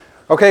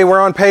Okay,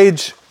 we're on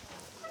page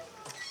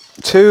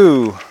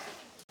 2.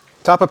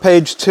 Top of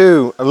page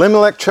 2.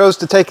 Elimelech chose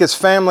to take his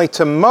family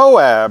to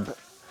Moab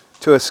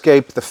to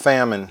escape the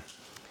famine.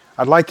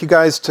 I'd like you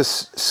guys to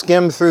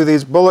skim through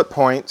these bullet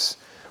points.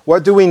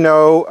 What do we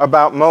know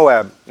about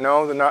Moab?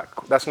 No,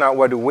 that's not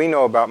what do we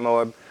know about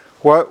Moab.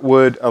 What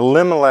would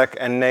Elimelech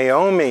and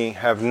Naomi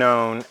have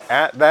known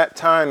at that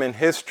time in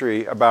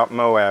history about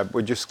Moab?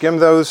 Would you skim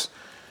those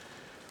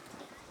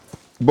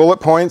bullet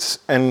points?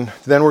 And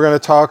then we're going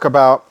to talk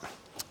about,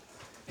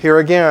 here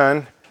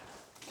again,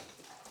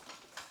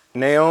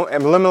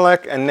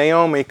 Elimelech and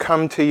Naomi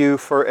come to you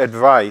for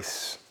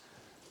advice.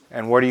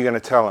 And what are you going to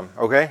tell them?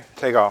 Okay,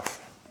 take off.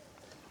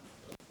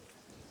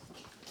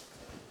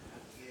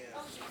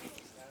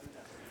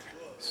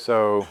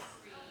 So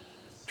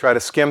try to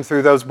skim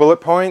through those bullet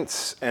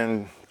points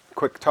and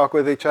quick talk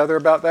with each other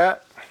about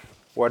that.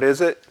 What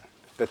is it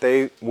that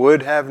they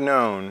would have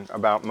known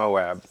about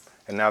Moab?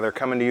 And now they're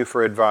coming to you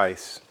for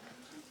advice.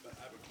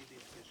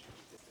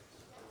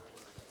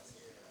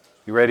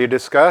 You ready to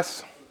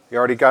discuss? You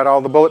already got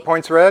all the bullet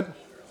points read?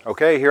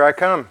 Okay, here I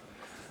come.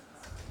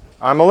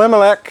 I'm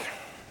Elimelech.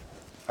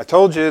 I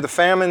told you the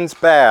famine's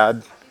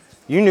bad.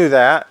 You knew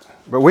that,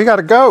 but we got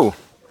to go.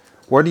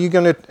 What are you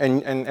going to,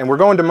 and we're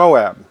going to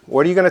Moab.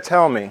 What are you going to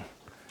tell me?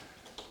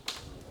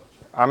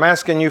 I'm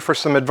asking you for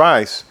some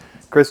advice.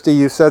 Christy,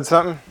 you said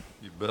something?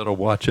 You better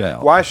watch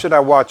out. Why should I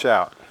watch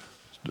out?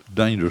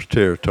 Dangerous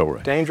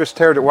territory. Dangerous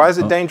territory. Why is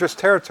it dangerous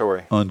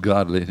territory?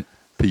 Ungodly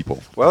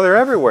people. Well, they're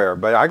everywhere,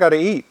 but I got to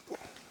eat.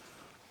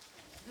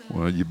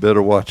 Well, you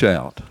better watch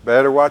out.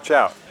 Better watch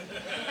out.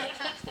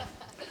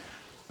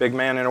 Big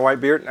man in a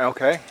white beard?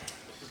 Okay.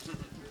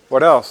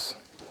 What else?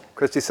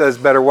 Christy says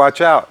better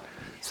watch out.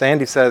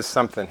 Sandy says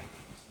something.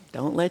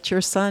 Don't let your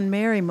son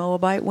marry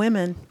Moabite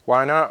women.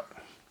 Why not?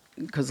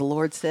 Because the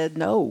Lord said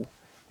no.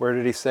 Where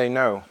did he say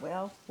no?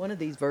 Well, one of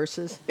these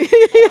verses.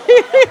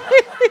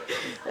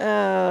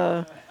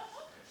 Well,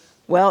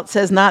 it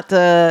says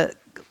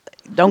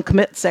don't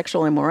commit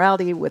sexual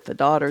immorality with the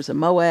daughters of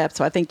Moab.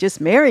 So I think just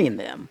marrying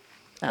them.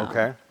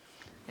 Okay.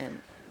 And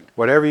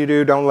whatever you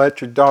do, don't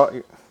let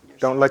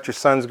your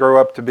sons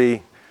grow up to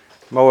be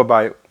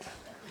Moabite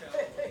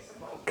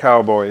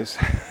cowboys.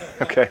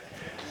 Okay.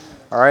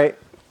 All right,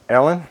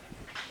 Ellen?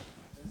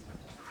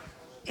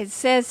 It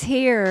says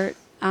here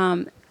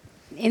in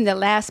the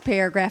last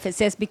paragraph, it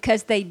says,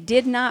 because they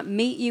did not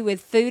meet you with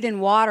food and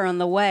water on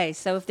the way.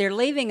 So if they're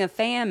leaving a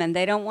famine,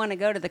 they don't want to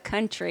go to the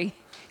country,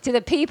 to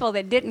the people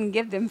that didn't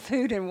give them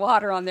food and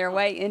water on their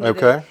way into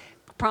the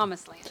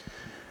promised land.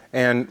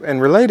 And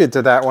related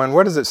to that one,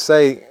 what does it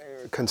say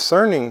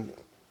concerning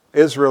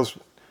Israel's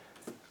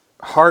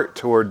heart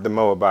toward the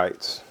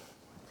Moabites?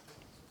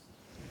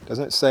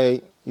 Doesn't it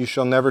say, you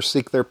shall never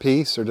seek their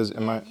peace, or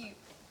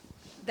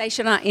They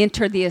shall not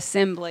enter the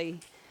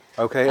assembly.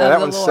 Okay, that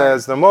one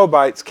says the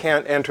Moabites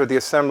can't enter the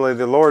assembly of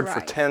the Lord for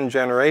Right. 10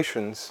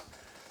 generations.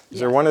 Is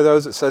there one of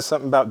those that says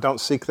something about don't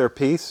seek their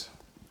peace?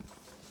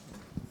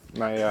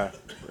 Am I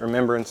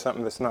remembering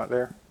something that's not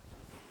there?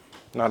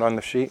 Not on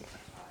the sheet?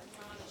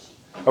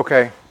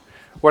 Okay.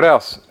 What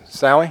else?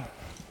 Sally?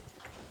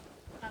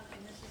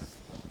 This is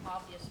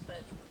obvious,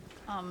 but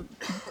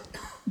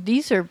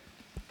these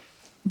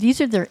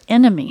are their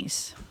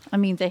enemies. I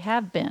mean, they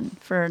have been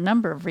for a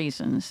number of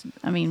reasons.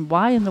 I mean,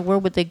 why in the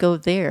world would they go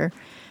there?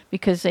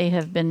 Because they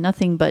have been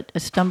nothing but a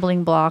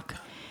stumbling block,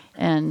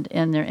 and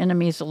their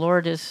enemies. The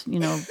Lord has,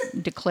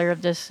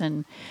 declared this,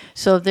 and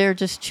so they're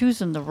just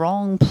choosing the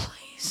wrong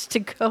place to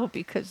go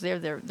because they're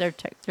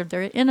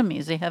their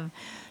enemies. They have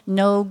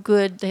no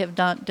good. They have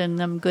not done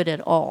them good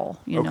at all.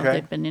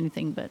 They've been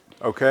anything but.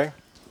 Okay.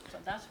 So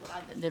that's what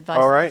I would advise.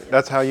 All right.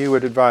 That's how you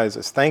would advise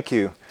us. Thank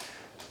you.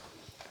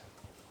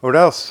 What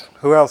else?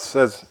 Who else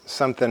says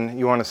something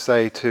you want to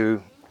say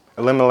to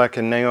Elimelech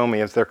and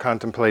Naomi as they're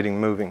contemplating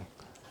moving?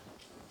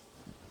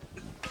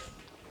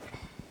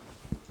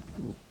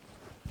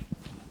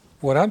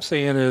 What I'm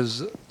saying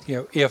is,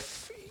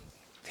 if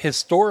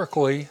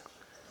historically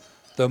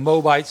the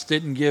Moabites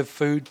didn't give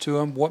food to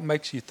them, what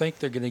makes you think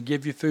they're going to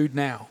give you food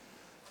now?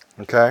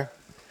 Okay.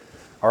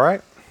 All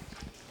right.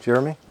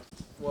 Jeremy?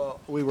 Well,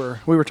 we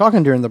were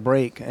talking during the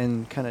break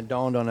and kind of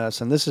dawned on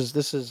us, and this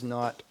is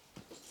not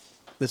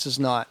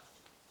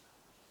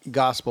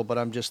gospel, but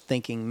I'm just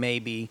thinking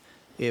maybe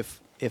if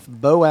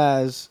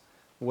Boaz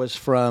was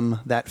from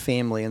that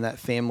family and that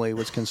family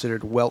was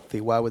considered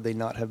wealthy, why would they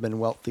not have been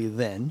wealthy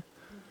then?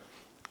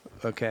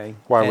 Okay.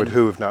 Why would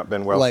who have not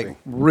been wealthy? Like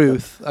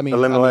Ruth.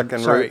 Elimelech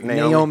and sorry, Ruth,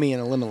 Naomi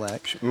and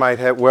Elimelech might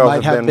have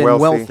been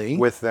wealthy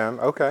with them.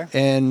 Okay.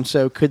 And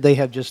so could they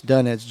have just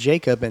done as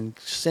Jacob and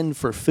send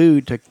for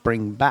food to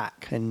bring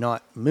back and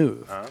not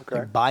move? Okay.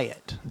 Like buy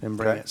it and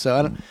bring it.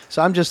 So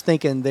I'm just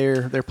thinking they're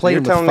playing with fire.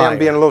 You're telling me I'm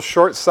being a little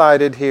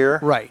short-sighted here.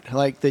 Right.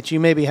 Like that you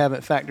maybe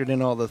haven't factored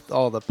in all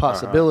the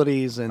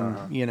possibilities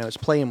and it's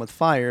playing with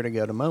fire to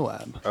go to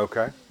Moab.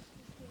 Okay.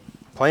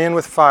 Playing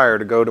with fire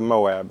to go to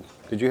Moab.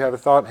 Did you have a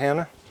thought,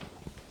 Hannah?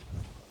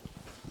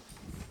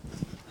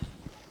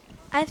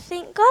 I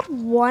think God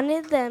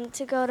wanted them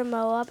to go to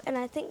Moab, and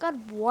I think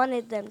God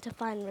wanted them to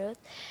find Ruth.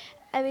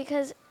 And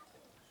because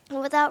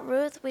without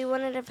Ruth, we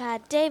wouldn't have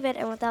had David,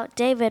 and without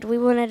David, we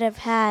wouldn't have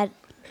had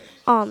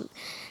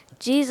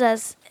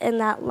Jesus in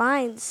that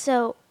line.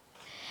 So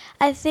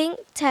I think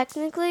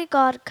technically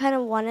God kind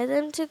of wanted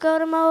them to go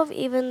to Moab,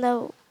 even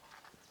though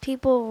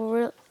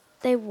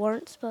they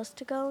weren't supposed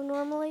to go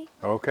normally.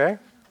 Okay.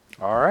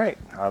 All right.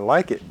 I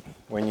like it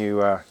when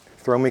you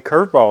throw me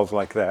curveballs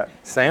like that.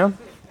 Sam?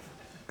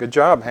 Good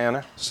job,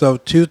 Hannah. So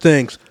 2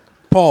 things.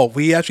 Paul,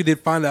 we actually did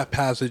find that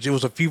passage. It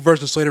was a few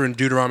verses later in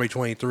Deuteronomy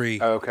 23.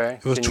 Okay.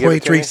 It was Can you give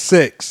it to me?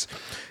 23:6.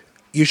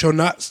 You shall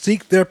not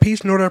seek their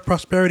peace nor their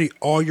prosperity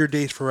all your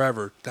days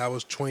forever. That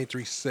was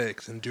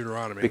 23:6 in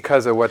Deuteronomy.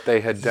 Because of what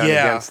they had done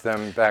Yeah. against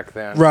them back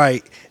then.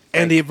 Right.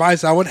 And the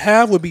advice I would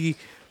have would be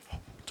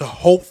to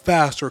hold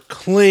fast or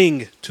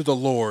cling to the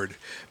Lord,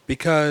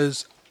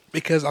 because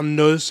I'm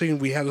noticing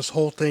we have this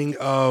whole thing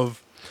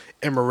of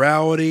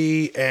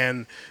immorality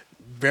and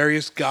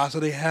various gods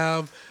that they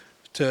have.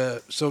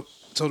 So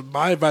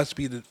my advice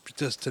would be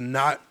just to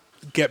not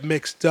get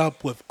mixed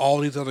up with all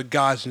these other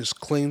gods and just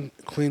cling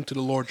to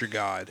the Lord your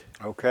God.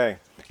 Okay.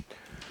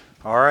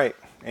 All right.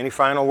 Any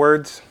final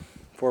words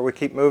before we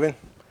keep moving?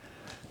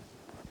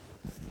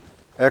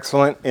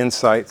 Excellent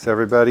insights,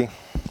 everybody.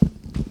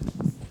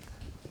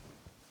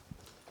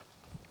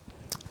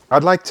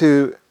 I'd like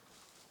to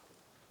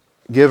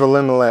give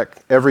Elimelech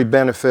every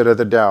benefit of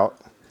the doubt.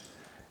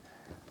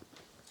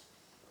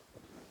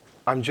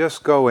 I'm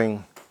just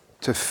going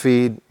to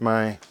feed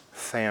my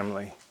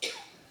family.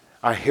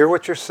 I hear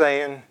what you're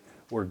saying.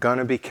 We're going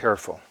to be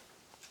careful.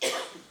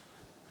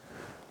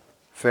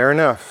 Fair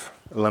enough,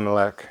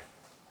 Elimelech.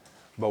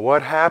 But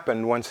what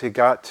happened once he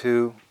got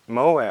to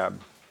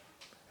Moab?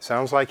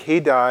 Sounds like he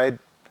died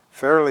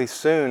fairly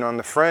soon on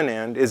the front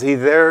end. Is he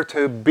there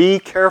to be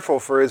careful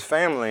for his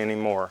family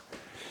anymore?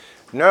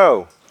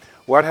 No.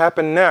 What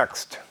happened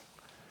next?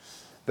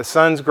 The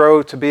sons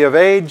grow to be of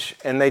age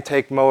and they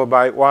take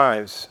Moabite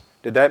wives.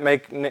 Did that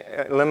make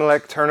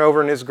Elimelech turn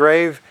over in his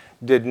grave?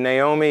 Did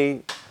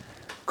Naomi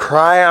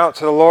cry out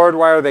to the Lord,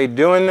 why are they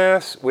doing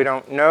this? We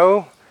don't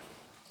know.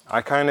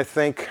 I kind of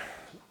think,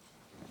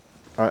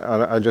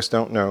 I just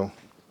don't know.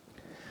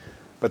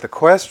 But the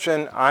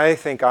question I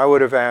think I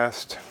would have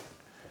asked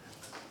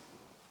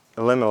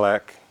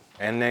Elimelech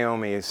and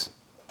Naomi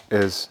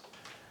is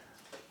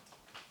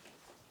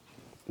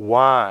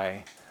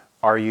why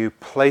are you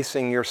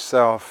placing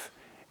yourself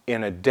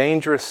in a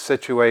dangerous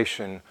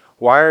situation?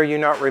 Why are you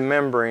not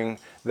remembering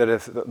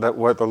that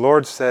what the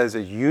Lord says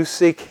is you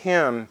seek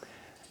Him,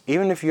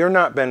 even if you're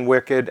not been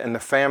wicked and the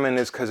famine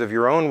is because of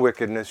your own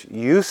wickedness,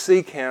 you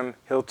seek Him,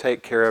 He'll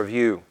take care of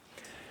you.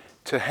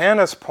 To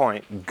Hannah's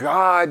point,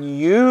 God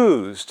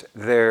used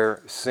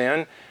their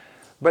sin,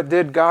 but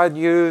did God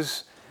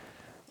use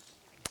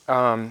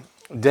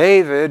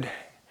David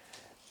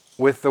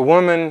with the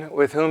woman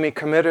with whom he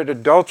committed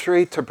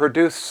adultery to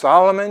produce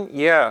Solomon?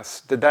 Yes.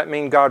 Did that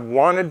mean God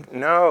wanted?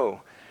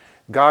 No.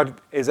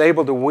 God is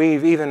able to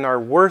weave even our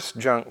worst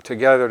junk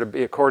together to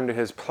be according to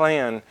His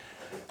plan.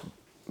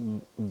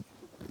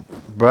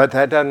 But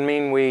that doesn't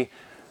mean we,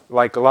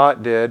 like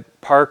Lot did,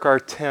 park our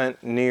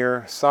tent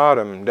near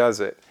Sodom, does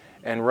it?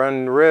 And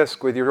run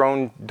risk with your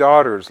own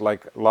daughters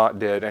like Lot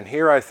did. And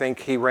here I think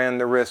he ran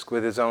the risk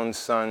with his own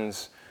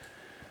sons,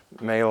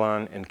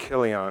 Mahlon and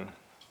Chilion.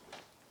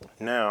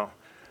 Now,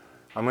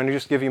 I'm going to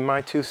just give you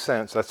my 2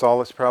 cents. That's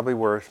all it's probably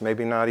worth.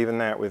 Maybe not even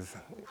that with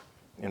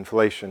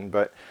inflation.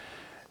 But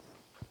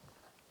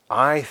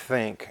I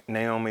think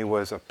Naomi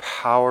was a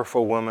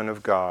powerful woman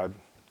of God.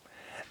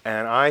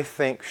 And I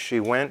think she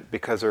went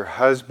because her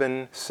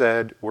husband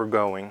said, we're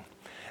going.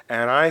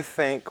 And I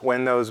think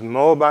when those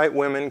Moabite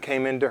women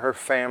came into her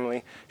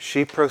family,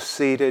 she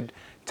proceeded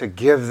to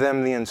give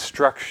them the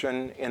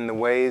instruction in the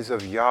ways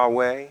of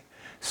Yahweh.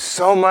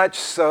 So much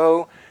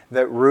so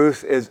that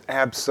Ruth is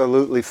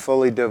absolutely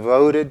fully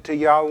devoted to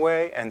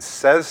Yahweh and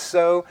says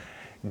so.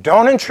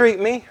 Don't entreat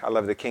me. I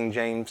love the King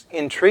James.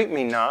 Entreat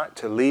me not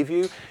to leave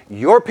you.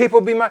 Your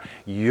people be my,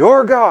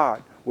 your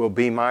God will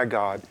be my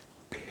God,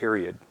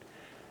 period.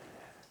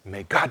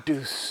 May God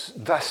do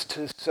thus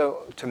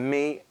to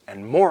me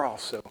and more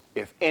also,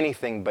 if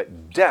anything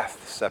but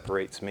death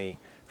separates me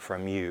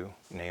from you,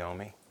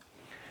 Naomi.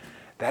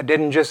 That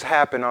didn't just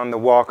happen on the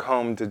walk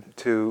home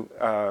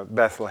to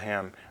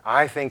Bethlehem.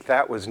 I think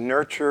that was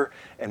nurture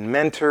and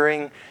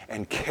mentoring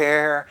and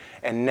care.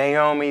 And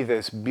Naomi,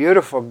 this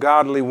beautiful,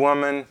 godly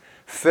woman,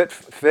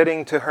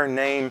 fitting to her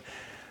name,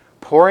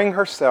 pouring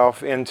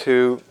herself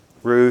into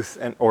Ruth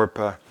and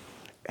Orpah.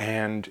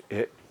 And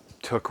it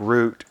took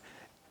root.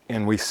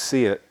 And we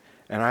see it.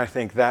 And I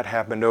think that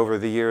happened over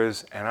the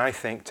years. And I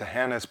think, to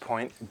Hannah's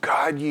point,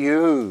 God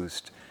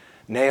used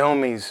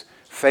Naomi's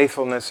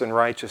faithfulness and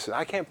righteousness.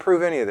 I can't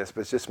prove any of this,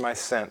 but it's just my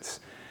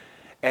sense.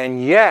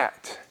 And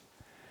yet,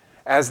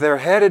 as they're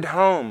headed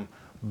home,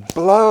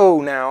 blow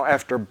now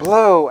after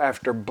blow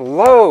after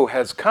blow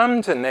has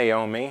come to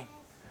Naomi.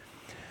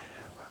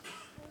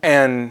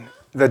 And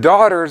the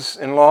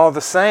daughters-in-law the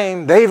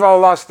same. They've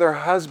all lost their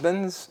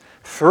husbands.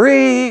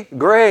 3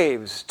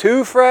 graves,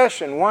 2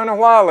 fresh and 1 a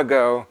while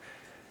ago.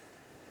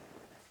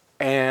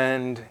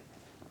 And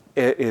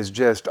it is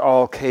just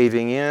all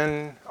caving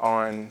in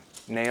on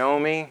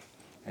Naomi.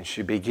 And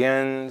she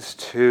begins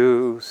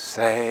to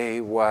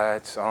say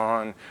what's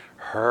on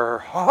her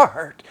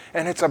heart.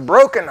 And it's a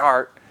broken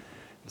heart.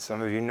 And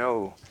some of you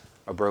know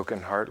a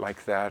broken heart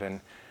like that.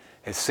 And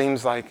it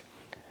seems like,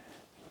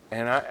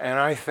 and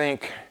I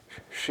think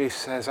she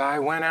says, I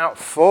went out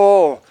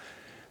full,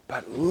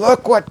 but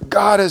look what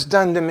God has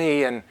done to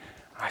me. And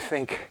I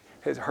think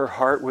her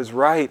heart was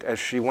right as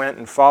she went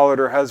and followed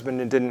her husband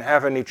and didn't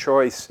have any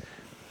choice.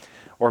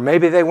 Or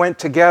maybe they went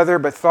together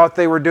but thought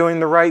they were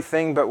doing the right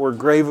thing but were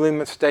gravely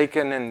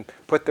mistaken and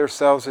put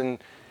themselves in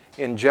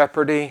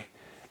jeopardy.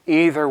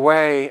 Either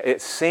way,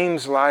 it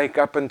seems like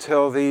up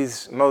until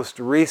these most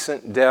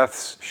recent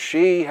deaths,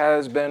 she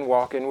has been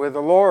walking with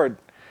the Lord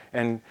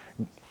and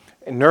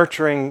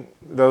nurturing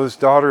those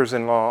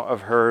daughters-in-law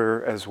of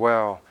her as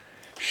well.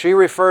 She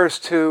refers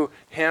to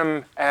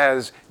him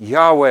as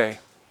Yahweh.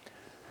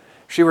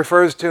 She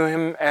refers to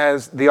him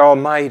as the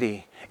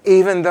Almighty,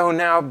 even though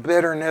now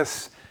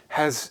bitterness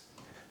has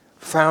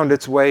found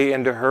its way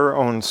into her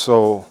own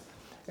soul,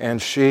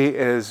 and she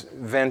is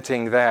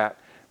venting that,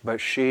 but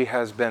she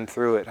has been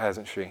through it,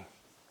 hasn't she?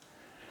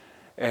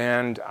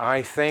 And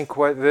I think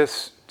what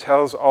this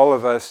tells all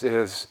of us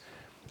is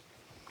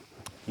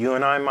you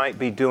and I might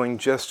be doing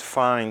just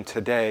fine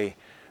today,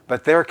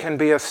 but there can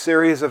be a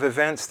series of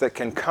events that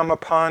can come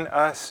upon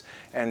us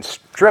and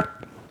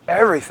strip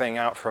everything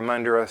out from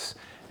under us,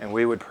 and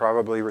we would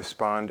probably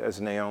respond as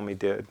Naomi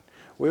did.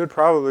 We would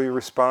probably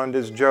respond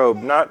as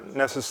Job, not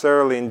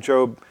necessarily in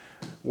Job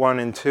 1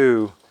 and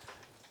 2,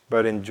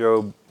 but in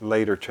Job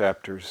later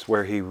chapters,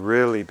 where he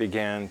really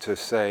began to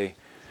say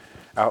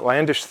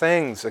outlandish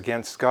things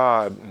against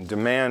God and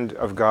demand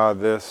of God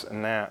this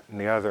and that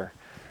and the other.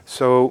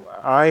 So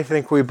I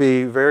think we'd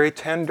be very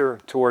tender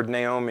toward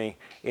Naomi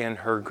in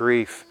her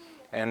grief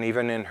and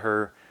even in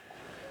her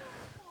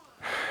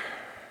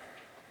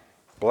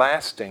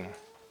blasting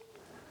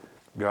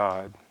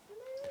God.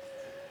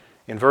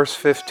 In verse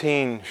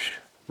 15,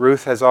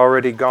 Ruth has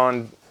already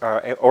gone,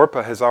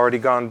 Orpah has already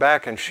gone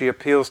back, and she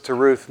appeals to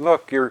Ruth,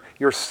 look,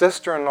 your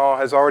sister-in-law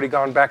has already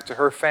gone back to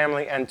her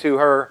family and to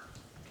her,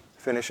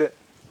 finish it,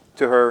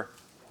 to her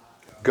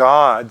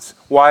gods.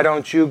 Why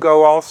don't you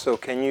go also?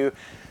 Can you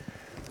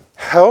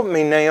help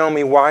me,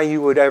 Naomi, why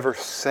you would ever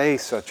say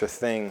such a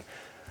thing?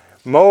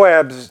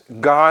 Moab's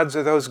gods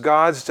are those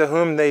gods to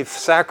whom they've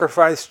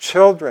sacrificed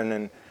children,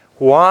 and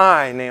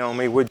why,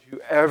 Naomi, would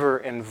you ever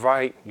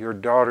invite your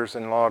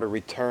daughters-in-law to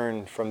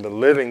return from the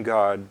living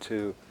God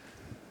to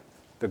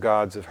the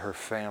gods of her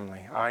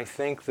family? I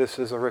think this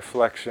is a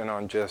reflection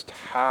on just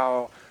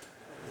how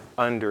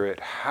under it,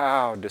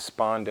 how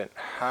despondent,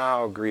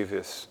 how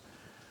grievous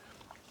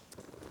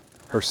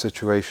her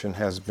situation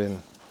has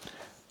been.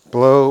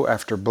 Blow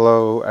after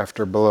blow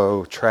after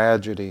blow,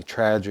 tragedy,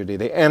 tragedy.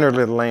 They entered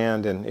the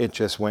land and it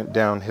just went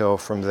downhill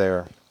from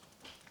there.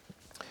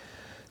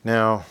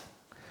 Now,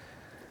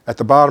 at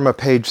the bottom of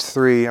page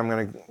 3, I'm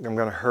going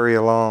to hurry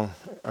along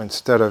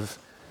instead of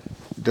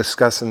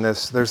discussing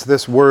this. There's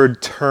this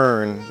word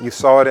turn. You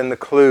saw it in the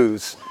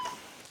clues.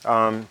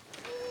 There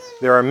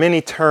are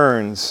many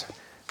turns.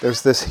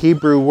 There's this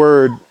Hebrew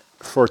word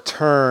for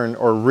turn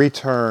or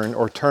return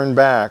or turn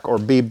back or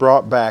be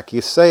brought back.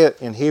 You say it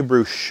in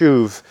Hebrew,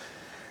 shuv.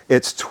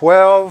 It's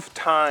 12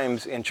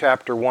 times in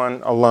chapter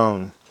 1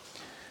 alone.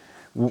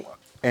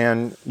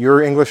 And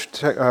your English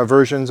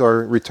versions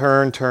are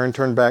return, turn,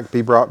 turn back,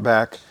 be brought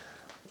back.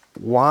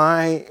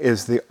 Why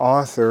is the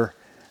author,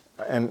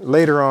 and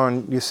later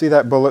on, you see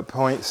that bullet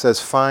point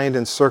says find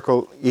and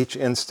circle each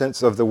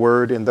instance of the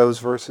word in those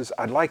verses?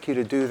 I'd like you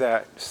to do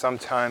that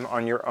sometime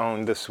on your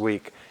own this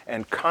week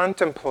and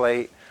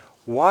contemplate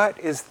what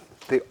is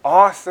the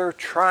author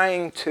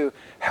trying to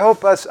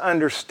help us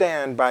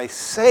understand by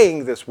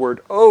saying this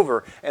word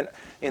over. And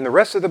in the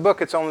rest of the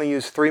book, it's only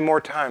used 3 more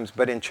times,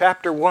 but in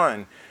chapter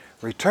 1,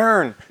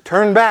 return,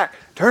 turn back,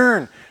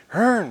 turn,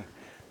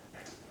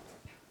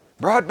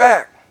 brought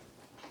back.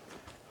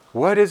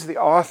 What is the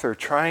author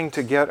trying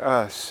to get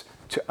us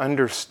to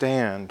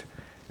understand?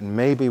 And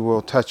maybe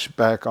we'll touch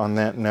back on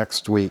that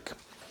next week.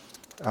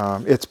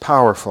 It's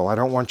powerful. I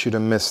don't want you to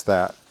miss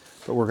that.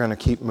 But we're going to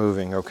keep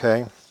moving,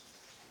 okay?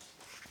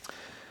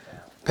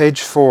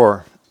 Page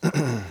 4.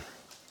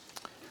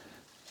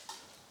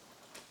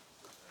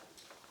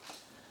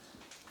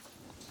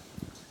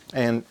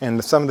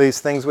 And some of these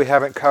things we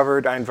haven't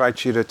covered, I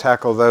invite you to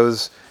tackle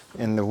those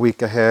in the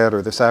week ahead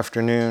or this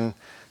afternoon.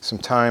 Some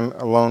time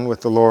alone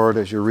with the Lord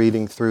as you're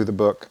reading through the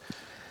book.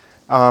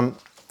 Do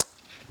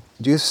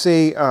you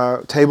see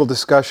table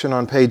discussion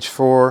on page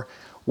 4?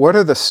 What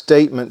are the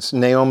statements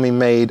Naomi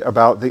made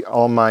about the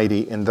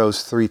Almighty in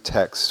those 3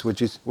 texts?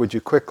 Would you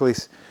quickly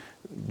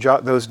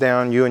jot those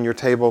down, you and your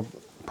table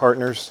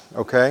partners,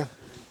 okay?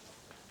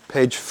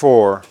 Page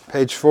 4.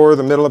 Page 4,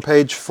 the middle of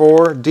page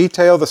 4.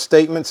 Detail the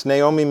statements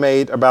Naomi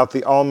made about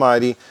the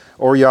Almighty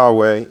or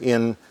Yahweh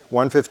in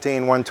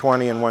 115,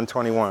 120, and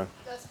 121.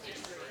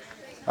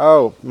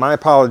 Oh, my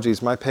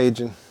apologies. My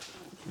page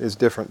is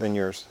different than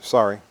yours.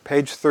 Sorry.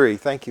 Page 3.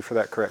 Thank you for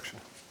that correction.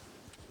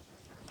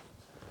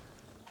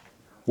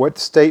 What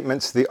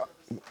statements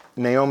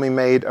Naomi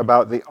made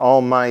about the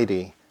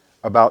Almighty,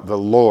 about the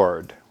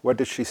Lord? What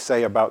did she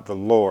say about the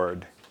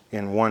Lord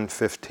in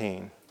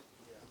 1:15?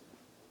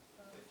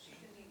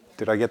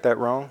 Did I get that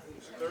wrong?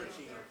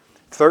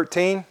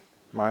 13?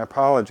 My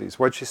apologies.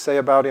 What did she say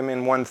about him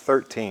in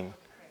 1:13?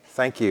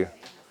 Thank you.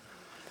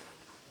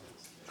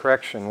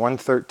 Correction,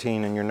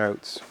 1:13 in your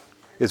notes.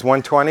 Is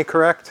 1:20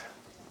 correct?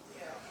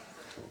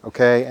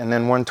 Okay, and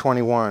then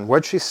 1:21.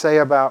 What did she say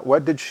about,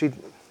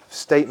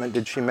 statement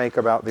did she make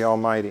about the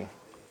Almighty?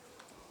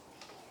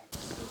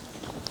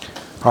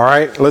 All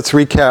right, let's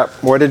recap.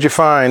 What did you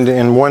find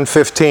in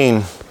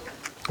 1:15?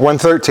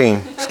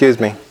 1:13,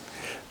 excuse me.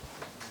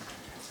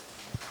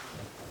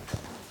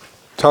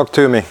 Talk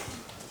to me.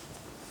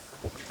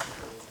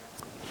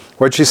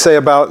 What did she say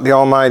about the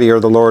Almighty or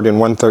the Lord in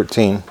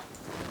 1:13?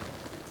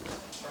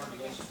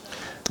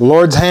 The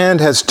Lord's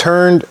hand has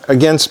turned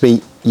against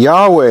me.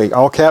 Yahweh,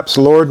 all caps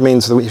Lord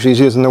means she's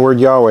using the word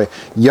Yahweh.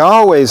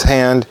 Yahweh's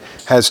hand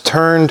has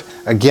turned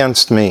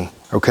against me.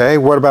 Okay,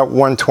 what about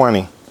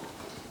 1:20?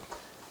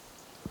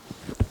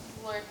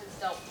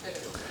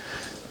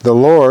 The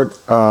Lord,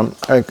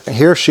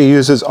 here she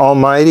uses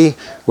Almighty,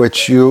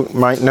 which you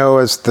might know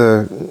as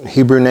the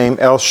Hebrew name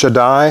El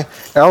Shaddai.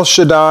 El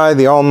Shaddai,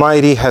 the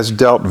Almighty, has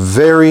dealt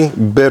very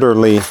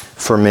bitterly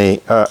for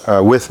me,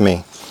 with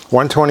me.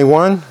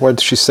 1:21, what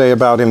did she say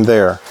about him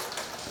there?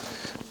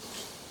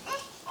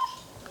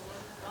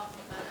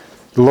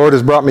 The Lord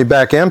has brought me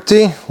back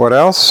empty. What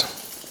else?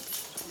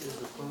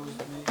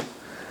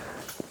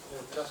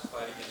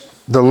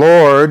 The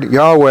Lord,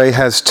 Yahweh,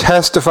 has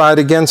testified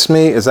against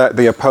me. Is that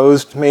the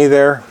opposed me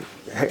there?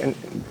 And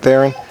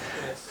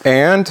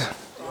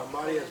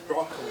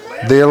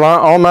the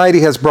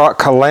Almighty has brought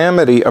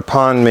calamity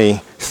upon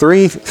me.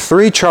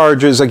 Three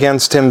charges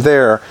against him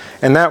there.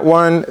 And that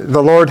one,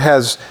 the Lord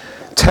has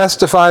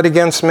testified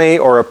against me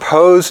or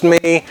opposed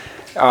me.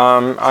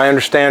 I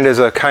understand is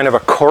a kind of a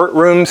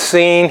courtroom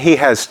scene. He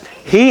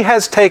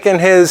has taken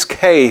his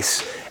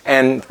case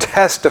and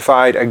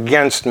testified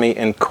against me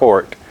in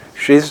court.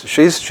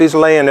 She's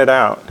laying it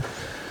out.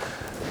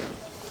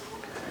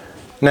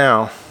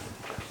 Now,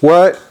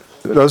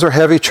 those are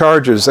heavy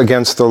charges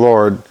against the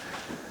Lord.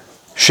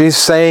 She's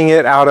saying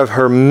it out of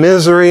her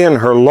misery and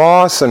her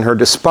loss and her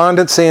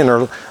despondency and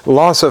her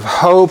loss of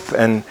hope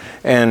and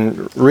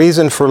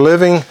reason for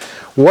living.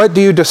 What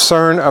do you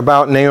discern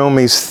about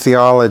Naomi's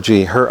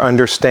theology, her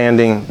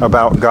understanding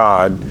about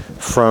God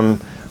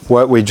from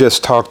what we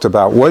just talked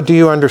about? What do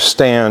you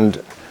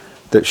understand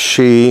that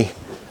she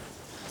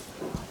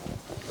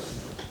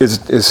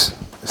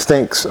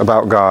thinks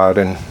about God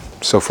and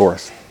so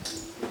forth?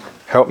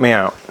 Help me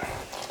out.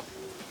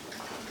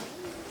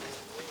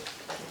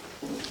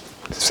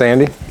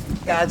 Sandy?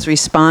 God's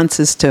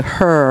responses to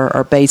her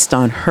are based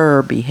on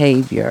her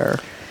behavior.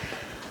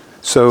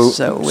 So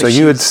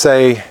you would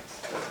say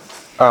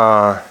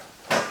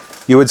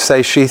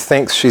she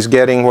thinks she's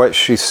getting what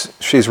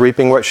she's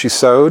reaping what she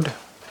sowed?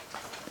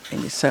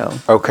 Maybe so.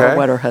 Okay. Or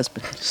what her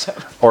husband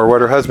sowed. Or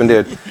what her husband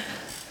did.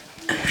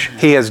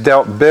 He has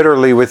dealt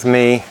bitterly with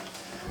me.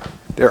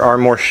 There are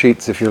more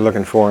sheets if you're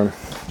looking for them.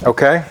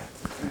 Okay?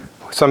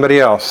 Somebody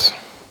else.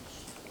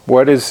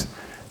 What is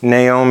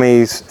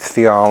Naomi's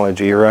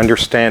theology or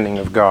understanding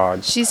of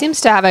God? She seems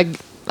to have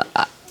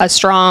a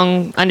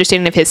strong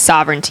understanding of his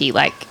sovereignty.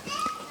 Like,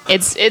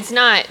 it's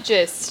not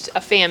just a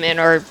famine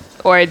or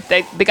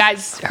the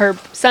guys, her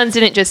sons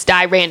didn't just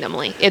die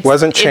randomly.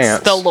 Wasn't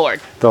chance. It's the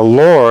Lord. The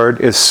Lord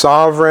is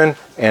sovereign,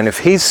 and if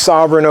he's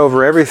sovereign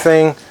over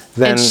everything,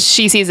 then and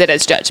she sees it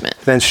as judgment.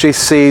 Then she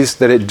sees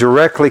that it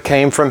directly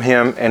came from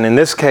him, and in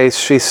this case,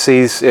 she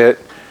sees it.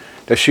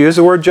 Does she use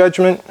the word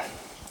judgment?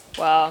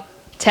 Well,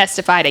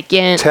 testified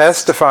against.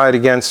 Testified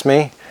against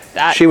me.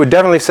 She would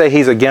definitely say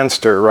he's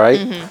against her, right?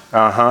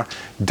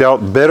 Mm-hmm.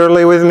 Dealt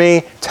bitterly with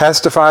me,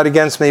 testified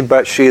against me,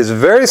 but she is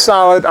very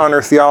solid on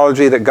her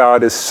theology that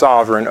God is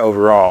sovereign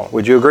over all.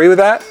 Would you agree with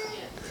that?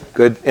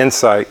 Good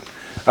insight.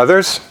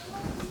 Others?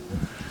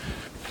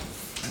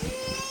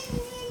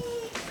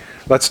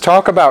 Let's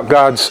talk about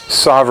God's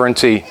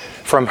sovereignty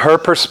from her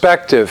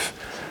perspective.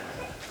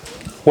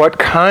 What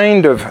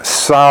kind of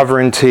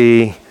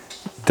sovereignty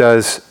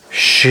does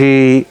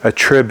she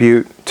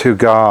attribute to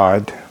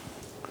God?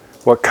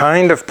 What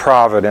kind of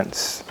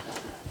providence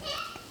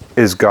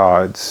is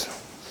God's?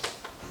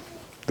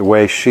 The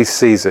way she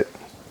sees it.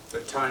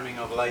 The timing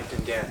of life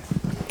and death.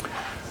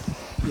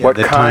 What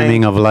the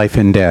timing of life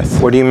and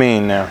death. What do you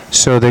mean now?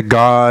 So that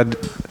God,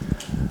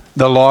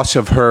 the loss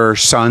of her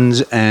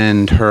sons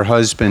and her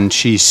husband,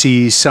 she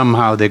sees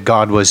somehow that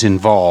God was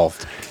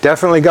involved.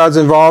 Definitely God's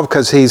involved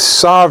because he's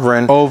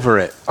sovereign over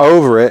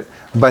it,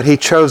 but he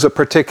chose a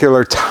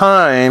particular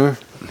time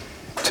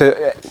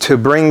to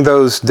bring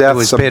those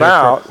deaths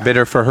about.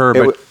 Bitter for her,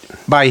 but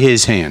by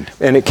his hand.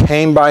 And it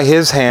came by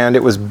his hand.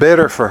 It was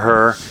bitter for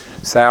her.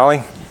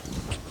 Sally?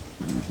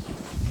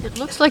 It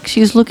looks like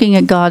she's looking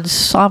at God's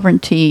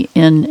sovereignty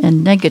in a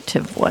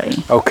negative way.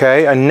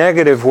 Okay, a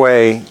negative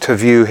way to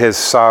view his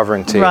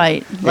sovereignty.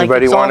 Right, like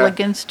Anybody it's all wanna-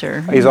 against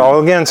her. He's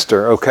all against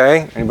her,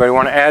 okay? Anybody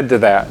want to add to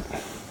that?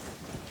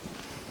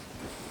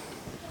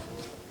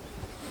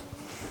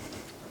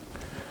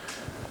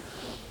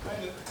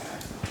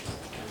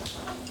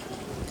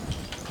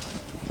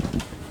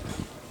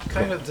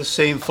 Kind of the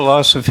same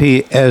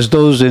philosophy as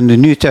those in the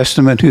New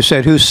Testament who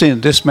said, "Who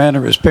sinned, this man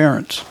or his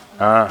parents?"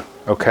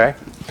 Okay.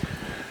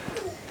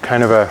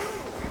 Kind of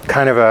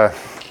a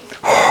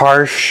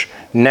harsh,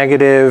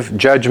 negative,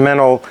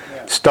 judgmental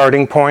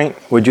starting point.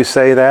 Would you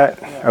say that?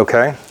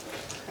 Okay.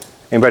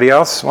 Anybody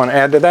else want to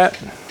add to that?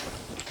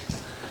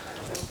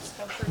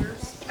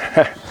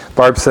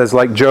 Barb says,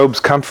 like Job's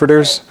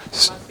comforters,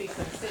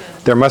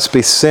 there must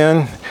be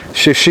sin.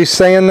 She's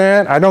saying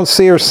that? I don't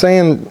see her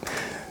saying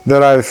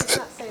that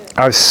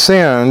I've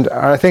sinned.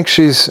 I think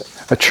she's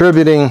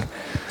attributing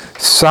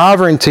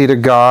sovereignty to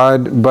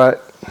God,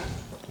 but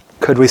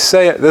could we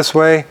say it this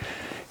way?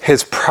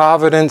 His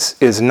providence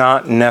is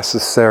not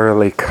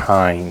necessarily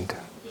kind.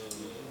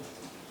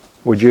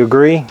 Would you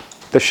agree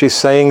that she's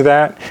saying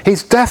that?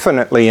 He's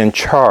definitely in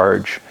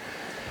charge.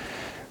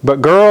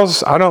 But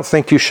girls, I don't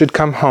think you should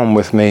come home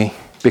with me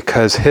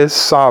because his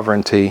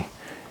sovereignty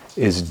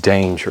is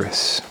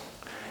dangerous.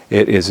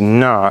 It is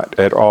not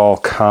at all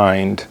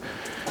kind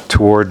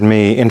toward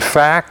me. In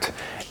fact,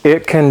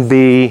 it can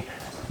be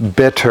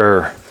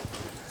bitter,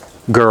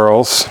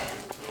 girls.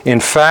 In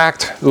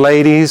fact,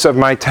 ladies of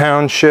my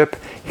township,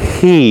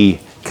 he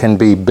can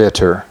be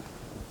bitter.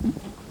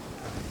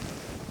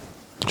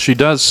 She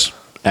does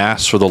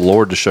ask for the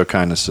Lord to show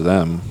kindness to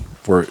them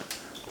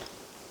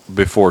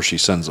before she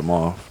sends them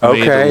off.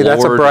 Okay,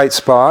 that's a bright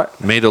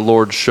spot. May the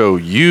Lord show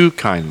you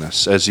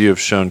kindness as you have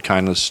shown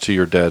kindness to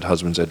your dead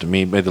husbands and to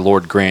me. May the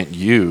Lord grant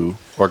you,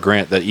 or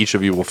grant that each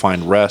of you will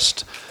find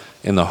rest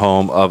in the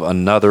home of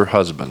another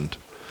husband.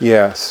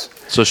 Yes.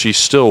 So she's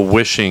still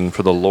wishing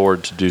for the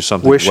Lord to do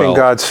something Wishing well.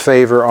 God's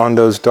favor on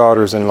those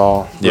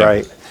daughters-in-law. Yeah.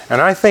 Right.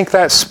 And I think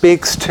that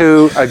speaks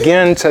to,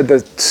 again, to the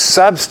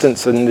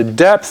substance and the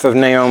depth of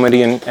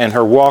Naomi and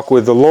her walk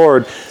with the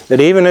Lord, that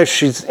even if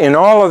she's in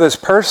all of this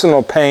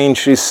personal pain,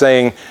 she's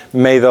saying,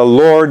 may the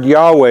Lord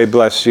Yahweh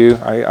bless you.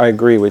 I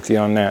agree with you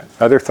on that.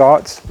 Other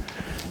thoughts?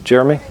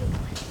 Jeremy?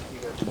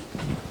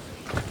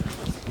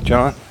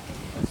 John?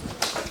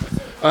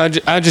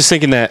 I'm just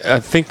thinking that I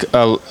think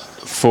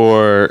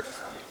for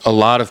a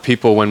lot of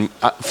people,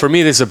 for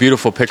me, this is a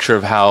beautiful picture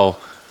of how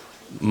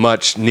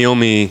much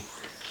Naomi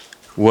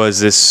was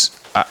this,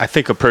 I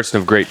think, a person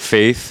of great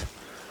faith.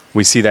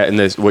 We see that in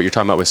this, what you're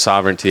talking about with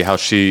sovereignty, how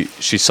she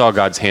saw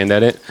God's hand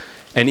at it.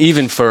 And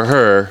even for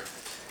her,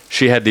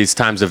 she had these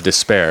times of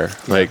despair.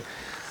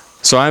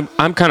 So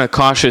I'm kind of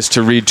cautious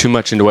to read too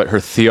much into what her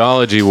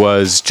theology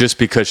was just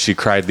because she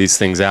cried these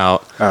things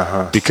out.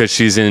 Because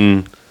she's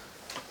in,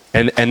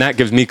 and that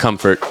gives me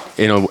comfort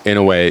in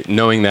a way,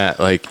 knowing that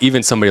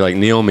even somebody like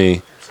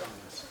Naomi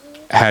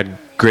had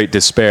great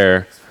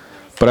despair.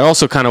 But I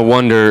also kind of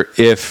wonder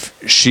if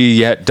she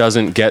yet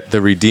doesn't get the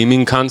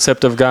redeeming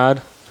concept of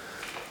God.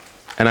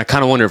 And I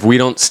kind of wonder if we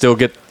don't still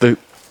get the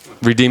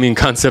redeeming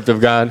concept of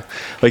God.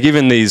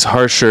 Even these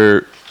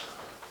harsher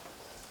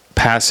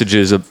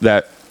passages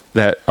that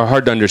are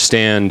hard to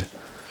understand,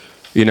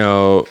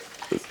 in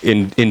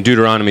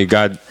Deuteronomy,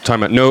 God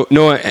talking about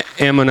no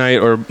Ammonite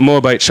or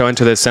Moabite shall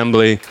enter the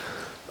assembly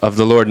of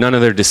the Lord, none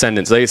of their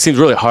descendants. It seems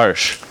really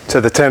harsh.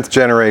 To the 10th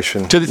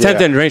generation. To the 10th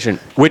generation,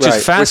 which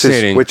is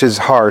fascinating. Which is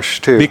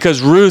harsh, too.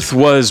 Because Ruth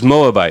was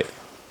Moabite.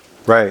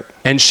 Right.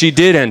 And she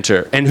did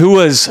enter. And who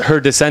was her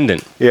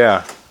descendant?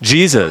 Yeah.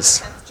 Jesus.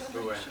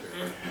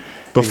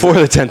 Before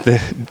the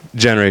 10th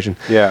generation.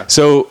 Yeah.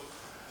 So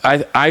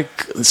I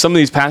some of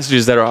these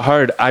passages that are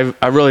hard,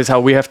 I realize how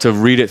we have to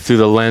read it through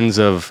the lens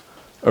of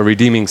a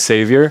redeeming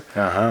Savior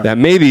that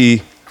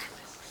maybe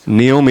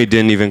Naomi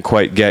didn't even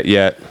quite get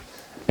yet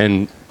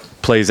and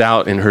plays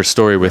out in her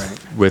story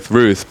with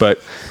Ruth. But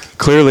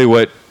clearly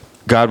what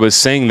God was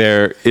saying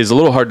there is a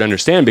little hard to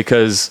understand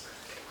because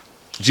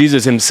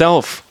Jesus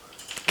himself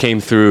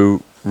came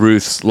through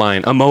Ruth's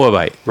line, a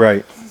Moabite.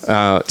 Right.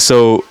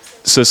 So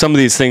some of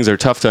these things are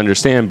tough to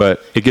understand,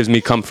 but it gives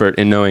me comfort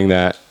in knowing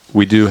that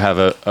we do have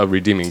a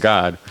redeeming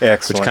God,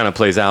 Excellent. which kind of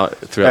plays out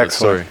throughout the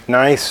story.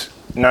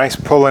 Nice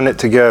pulling it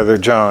together,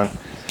 John.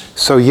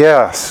 So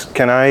yes,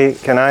 can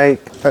I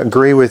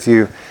agree with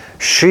you?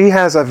 She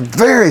has a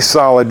very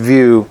solid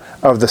view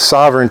of the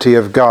sovereignty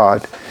of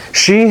God.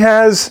 She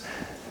has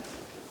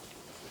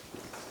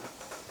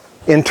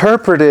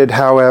interpreted,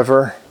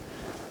 however,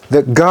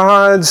 that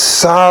God's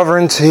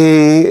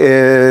sovereignty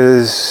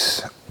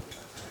is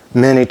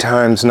many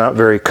times not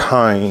very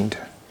kind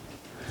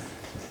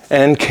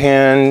and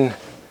can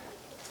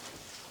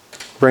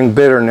bring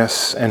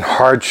bitterness and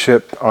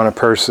hardship on a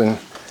person,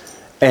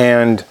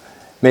 and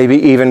maybe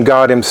even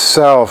God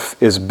himself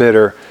is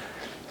bitter.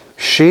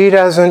 She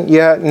doesn't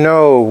yet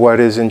know what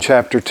is in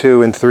chapter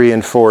 2 and 3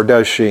 and 4,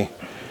 does she?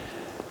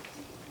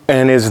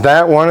 And is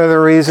that one of the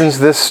reasons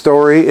this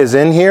story is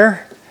in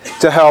here?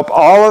 to help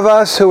all of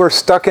us who are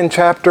stuck in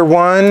chapter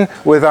 1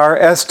 with our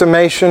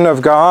estimation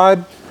of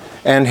God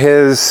and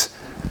His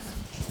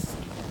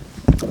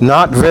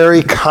not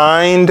very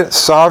kind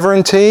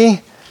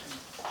sovereignty?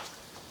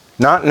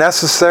 Not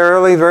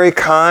necessarily very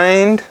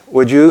kind,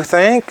 would you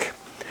think?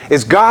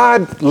 Is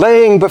God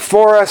laying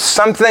before us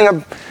something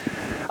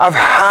of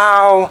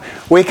how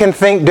we can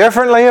think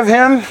differently of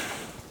Him?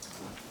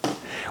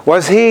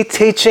 Was He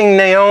teaching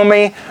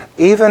Naomi,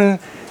 even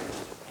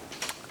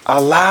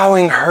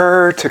allowing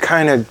her to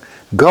kind of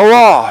go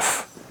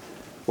off?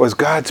 Was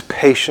God's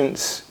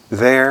patience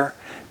there?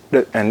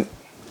 And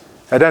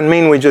that doesn't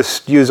mean we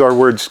just use our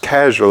words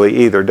casually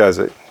either, does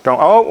it? Don't,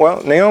 oh,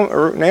 well,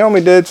 Naomi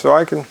did, so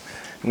I can...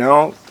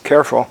 No,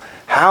 careful.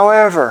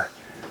 However,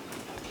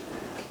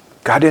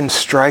 God didn't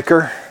strike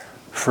her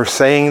for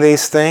saying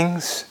these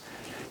things.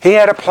 He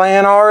had a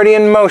plan already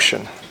in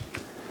motion.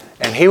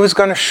 And He was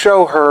going to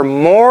show her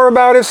more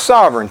about His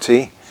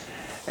sovereignty.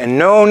 And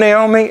no,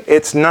 Naomi,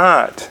 it's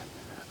not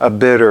a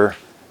bitter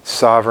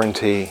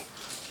sovereignty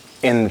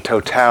in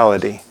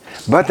totality.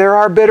 But there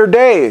are bitter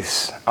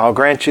days. I'll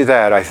grant you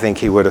that, I think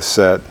He would have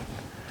said.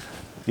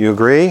 You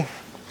agree?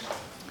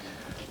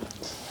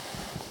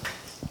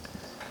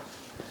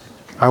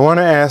 I want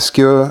to ask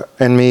you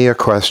and me a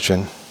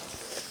question.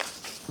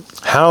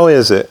 How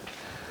is it?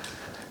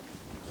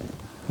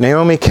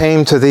 Naomi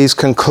came to these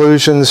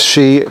conclusions.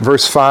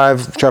 Verse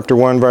 5, chapter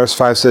 1, verse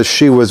 5 says,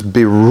 she was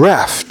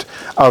bereft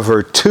of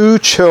her 2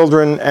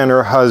 children and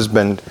her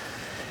husband.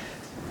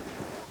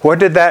 What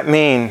did that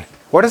mean?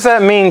 What does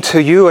that mean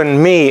to you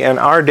and me in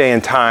our day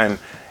and time?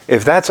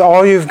 If that's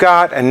all you've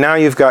got and now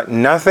you've got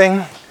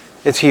nothing,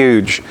 it's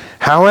huge.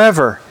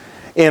 However,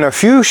 in a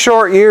few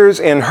short years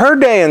in her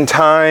day and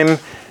time,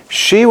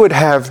 she would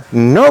have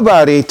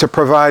nobody to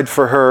provide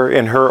for her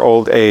in her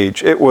old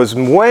age. It was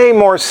way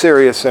more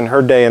serious in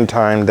her day and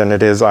time than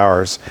it is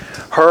ours.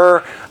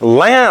 Her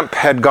lamp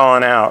had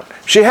gone out.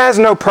 She has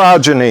no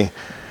progeny.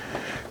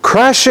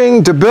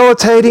 Crushing,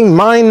 debilitating,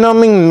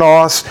 mind-numbing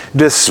loss,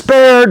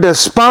 despair,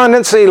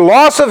 despondency,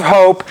 loss of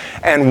hope,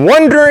 and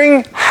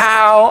wondering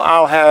how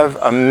I'll have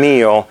a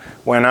meal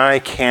when I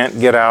can't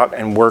get out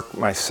and work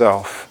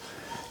myself.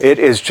 It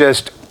is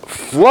just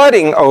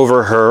flooding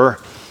over her.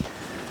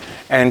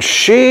 And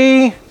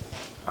she,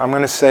 I'm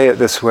going to say it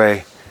this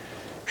way,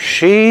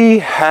 she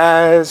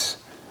has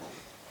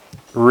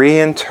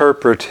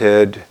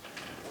reinterpreted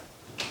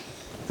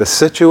the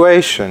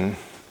situation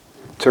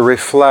to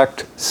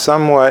reflect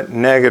somewhat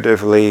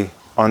negatively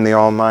on the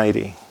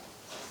Almighty.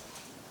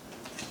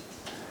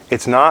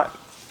 It's not,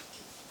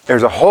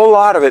 there's a whole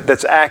lot of it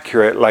that's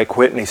accurate, like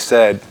Whitney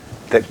said,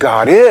 that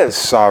God is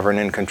sovereign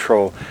and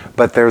control.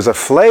 But there's a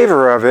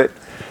flavor of it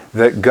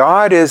that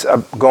God is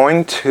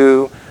going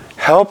to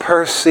help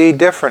her see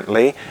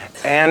differently,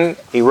 and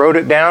He wrote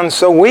it down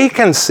so we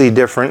can see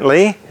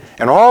differently,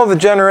 and all the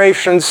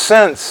generations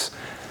since.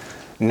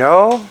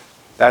 No,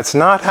 that's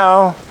not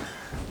how.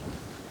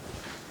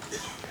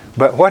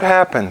 But what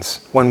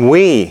happens when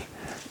we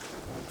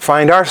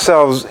find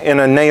ourselves in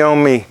a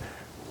Naomi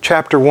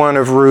chapter 1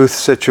 of Ruth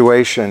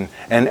situation,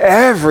 and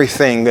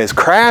everything is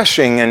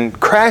crashing and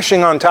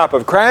crashing on top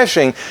of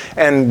crashing,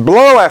 and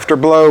blow after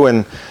blow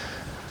and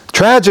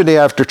tragedy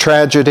after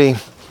tragedy?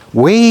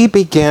 We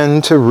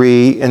begin to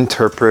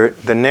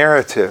reinterpret the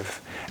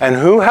narrative. And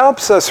who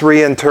helps us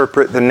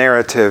reinterpret the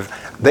narrative?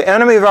 The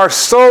enemy of our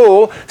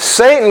soul,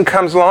 Satan,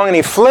 comes along and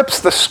he flips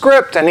the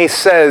script and he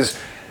says,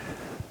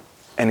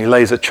 and he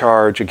lays a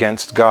charge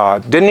against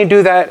God. Didn't he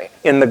do that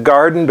in the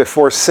garden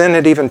before sin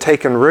had even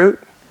taken root?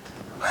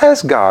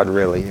 Has God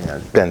really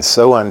been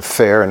so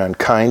unfair and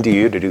unkind to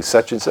you to do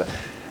such and such?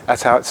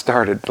 That's how it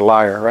started, the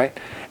liar, right?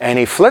 And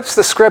he flips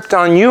the script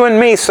on you and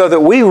me so that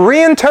we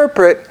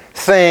reinterpret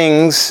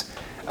things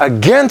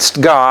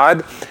against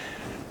God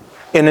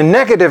in a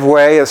negative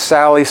way, as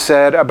Sally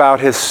said, about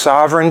His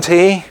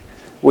sovereignty.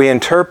 We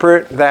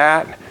interpret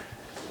that.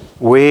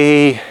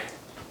 We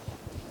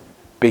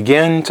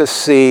begin to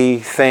see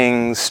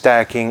things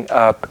stacking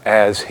up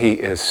as He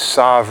is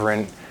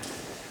sovereign,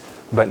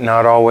 but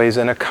not always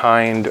in a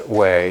kind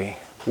way.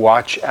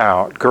 Watch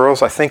out.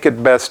 Girls, I think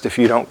it best if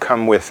you don't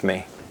come with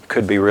me. It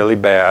could be really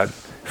bad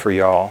for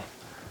y'all.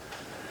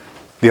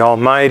 The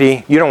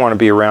Almighty, you don't want to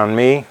be around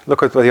me.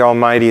 Look what the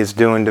Almighty is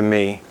doing to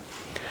me.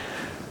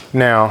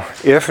 Now,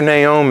 if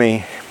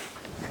Naomi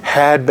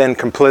had been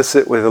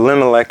complicit with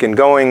Elimelech and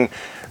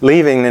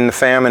leaving in the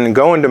famine and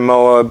going to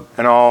Moab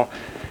and all,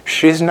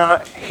 she's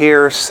not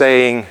here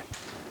saying,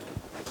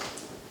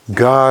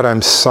 God,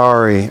 I'm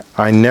sorry.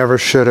 I never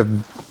should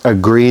have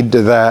agreed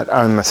to that.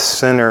 I'm a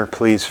sinner.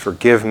 Please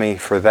forgive me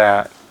for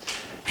that.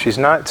 She's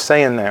not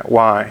saying that.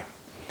 Why?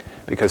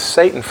 Because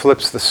Satan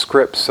flips the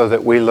script so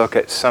that we look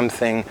at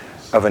something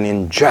of an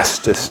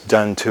injustice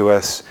done to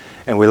us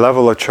and we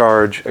level a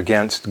charge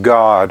against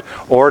God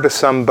or to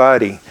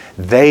somebody.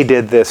 They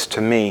did this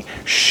to me.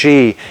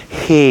 She,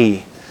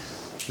 he,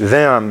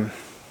 them.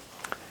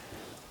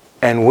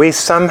 And we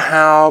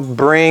somehow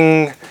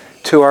bring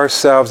to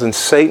ourselves, and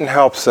Satan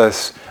helps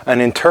us, an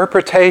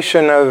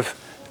interpretation of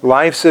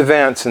life's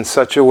events in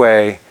such a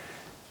way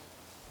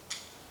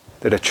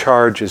that a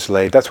charge is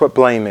laid. That's what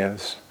blame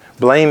is.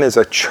 Blame is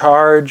a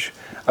charge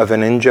of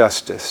an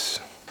injustice.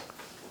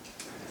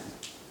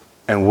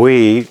 And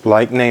we,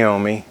 like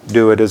Naomi,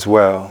 do it as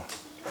well.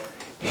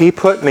 He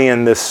put me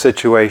in this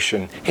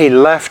situation. He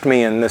left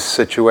me in this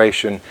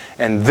situation.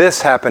 And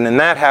this happened, and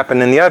that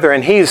happened, and the other.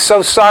 And He's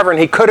so sovereign,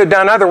 He could have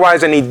done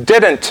otherwise, and He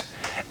didn't.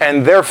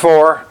 And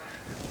therefore,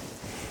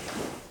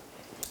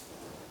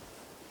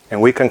 and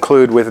we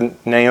conclude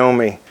with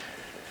Naomi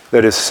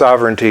that His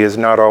sovereignty is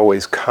not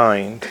always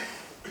kind.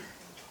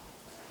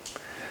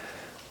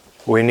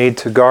 We need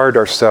to guard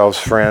ourselves,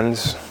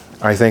 friends.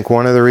 I think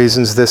one of the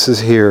reasons this is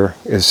here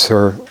is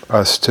for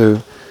us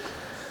to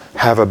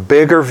have a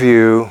bigger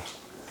view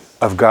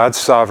of God's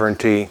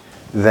sovereignty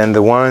than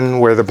the one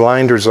where the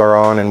blinders are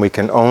on and we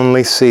can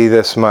only see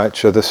this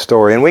much of the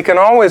story. And we can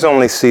always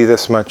only see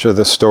this much of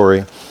the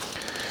story.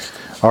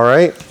 All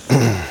right?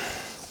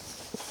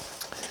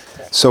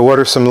 So what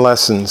are some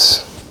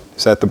lessons?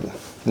 Is that the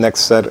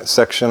next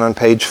section on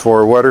page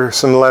 4? What are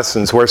some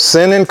lessons? Where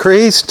sin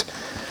increased,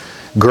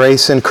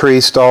 grace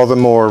increased all the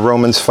more.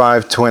 Romans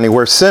 5:20.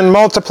 Where sin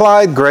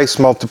multiplied, grace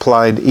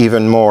multiplied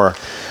even more.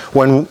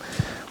 When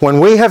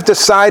we have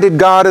decided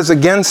God is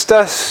against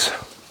us,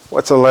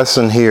 what's a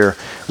lesson here?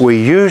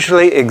 We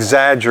usually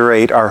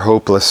exaggerate our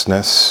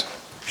hopelessness.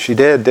 She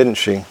did, didn't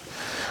she?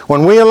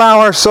 When we allow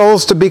our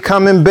souls to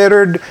become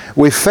embittered,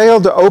 we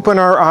fail to open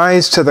our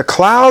eyes to the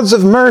clouds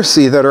of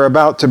mercy that are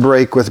about to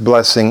break with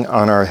blessing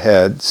on our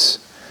heads.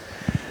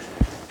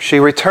 She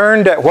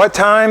returned at what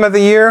time of the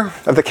year,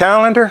 of the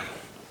calendar?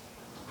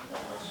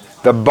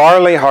 The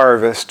barley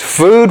harvest.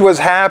 Food was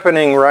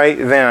happening right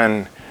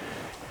then.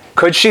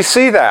 Could she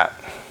see that?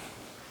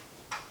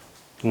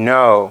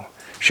 No.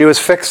 She was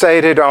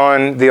fixated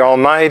on the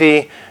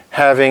Almighty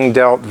having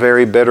dealt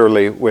very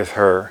bitterly with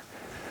her.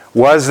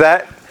 Was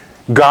that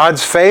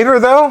God's favor,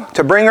 though,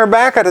 to bring her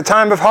back at a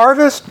time of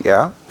harvest?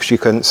 Yeah, she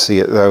couldn't see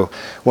it, though.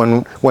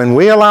 When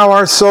we allow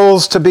our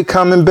souls to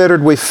become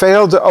embittered, we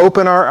fail to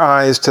open our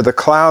eyes to the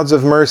clouds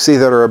of mercy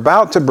that are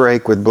about to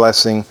break with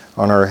blessing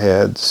on our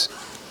heads.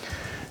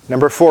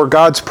 Number 4,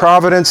 God's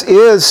providence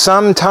is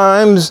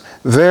sometimes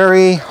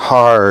very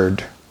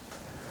hard.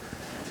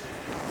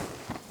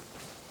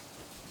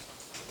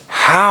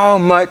 How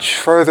much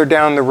further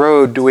down the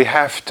road do we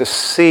have to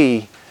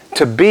see,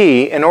 to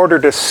be, in order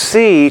to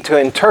see, to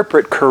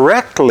interpret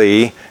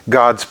correctly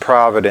God's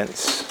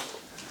providence?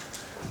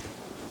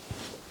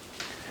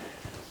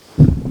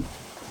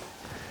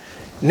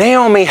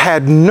 Naomi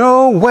had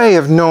no way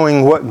of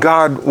knowing what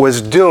God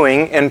was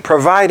doing in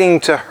providing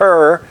to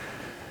her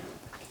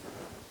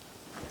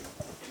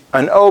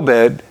an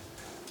Obed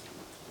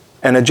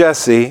and a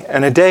Jesse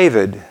and a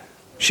David.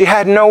 She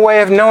had no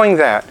way of knowing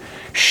that.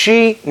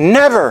 She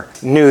never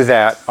knew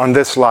that on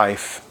this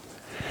life.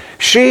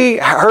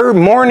 Her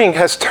mourning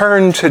has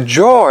turned to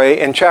joy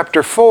in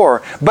chapter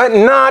 4, but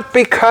not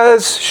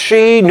because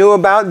she knew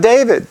about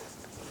David,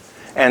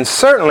 and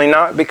certainly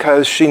not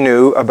because she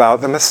knew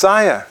about the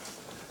Messiah.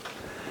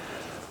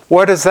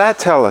 What does that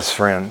tell us,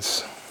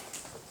 friends?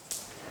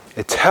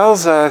 It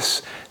tells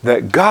us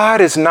that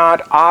God is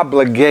not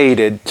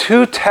obligated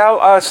to tell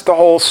us the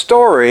whole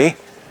story.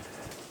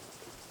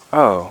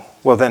 Oh,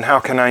 well then how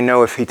can I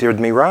know if He did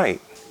me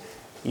right?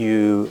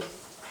 You're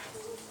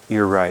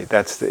right,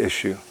 that's the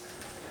issue.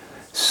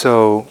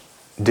 So,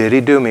 did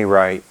He do me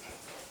right?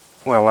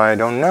 Well, I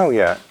don't know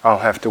yet. I'll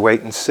have to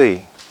wait and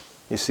see.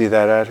 You see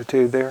that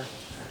attitude there?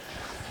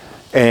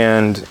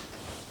 And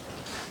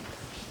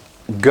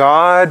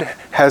God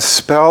has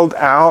spelled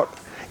out,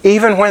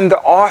 even when the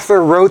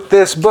author wrote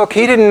this book,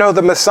 he didn't know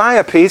the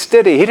Messiah piece,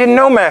 did he? He didn't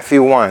know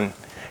Matthew 1.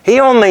 He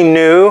only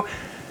knew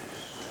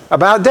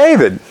about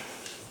David.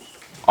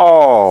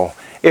 Oh,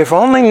 if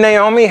only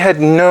Naomi had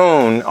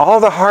known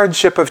all the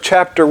hardship of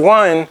chapter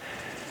 1,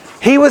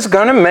 he was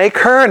going to make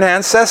her an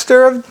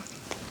ancestor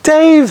of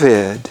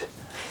David.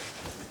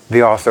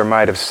 The author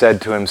might have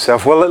said to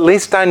himself, well, at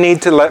least I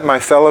need to let my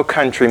fellow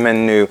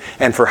countrymen know.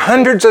 And for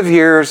hundreds of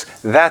years,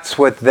 that's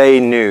what they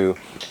knew.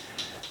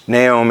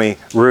 Naomi,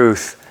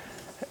 Ruth,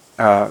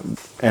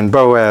 and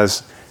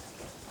Boaz,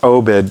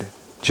 Obed,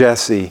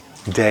 Jesse,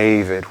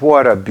 David.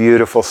 What a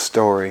beautiful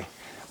story.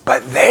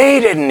 But they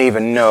didn't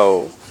even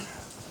know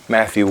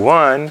Matthew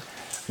 1,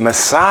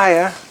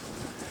 Messiah.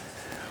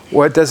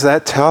 What does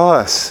that tell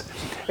us?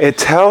 It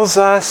tells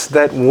us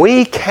that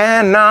we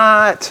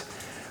cannot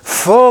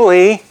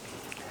fully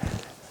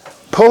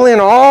pull in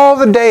all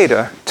the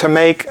data to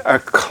make a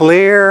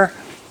clear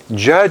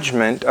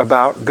judgment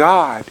about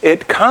God.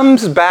 It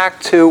comes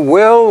back to,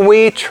 will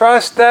we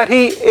trust that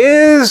He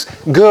is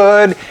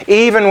good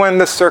even when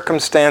the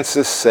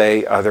circumstances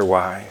say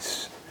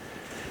otherwise?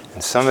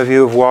 And some of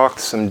you have walked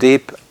some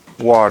deep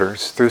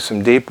waters, through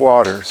some deep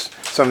waters.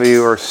 Some of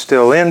you are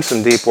still in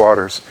some deep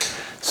waters.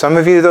 Some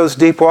of you, those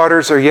deep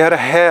waters are yet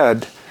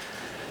ahead.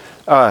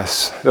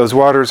 Those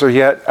waters are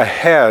yet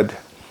ahead.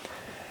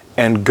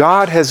 And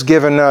God has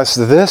given us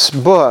this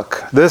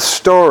book, this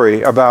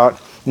story about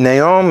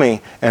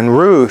Naomi and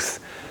Ruth,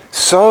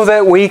 so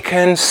that we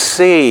can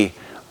see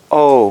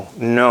oh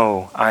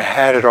no, I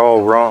had it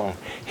all wrong.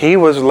 He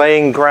was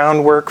laying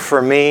groundwork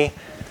for me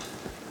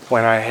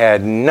when I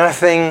had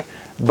nothing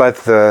but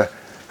the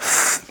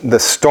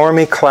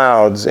stormy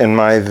clouds in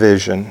my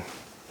vision.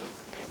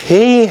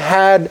 He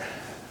had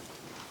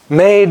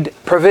made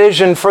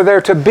provision for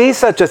there to be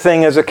such a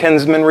thing as a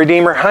kinsman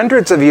redeemer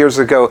hundreds of years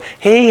ago.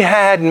 He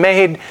had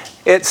made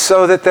it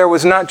so that there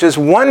was not just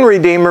one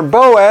redeemer,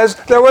 Boaz,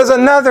 there was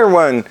another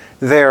one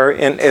there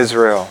in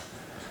Israel.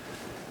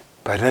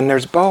 But then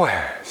there's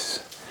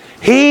Boaz.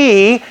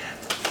 He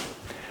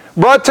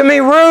brought to me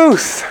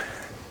Ruth,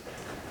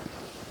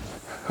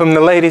 whom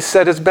the lady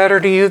said is better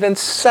to you than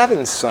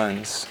 7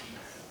 sons.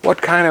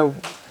 What kind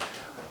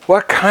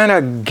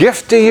of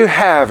gift do you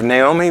have,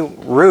 Naomi?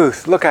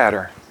 Ruth, look at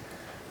her.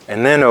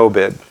 And then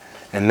Obed,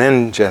 and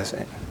then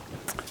Jesse.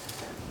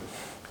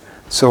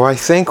 So I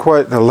think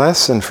what the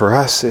lesson for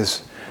us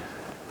is,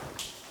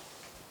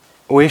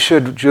 we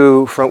should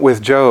do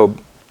with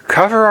Job,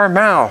 cover our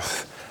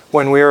mouth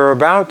when we are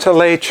about to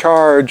lay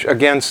charge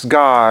against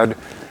God.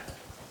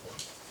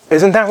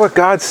 Isn't that what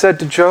God said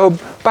to Job?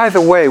 By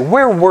the way,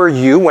 where were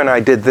you when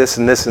I did this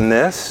and this and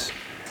this?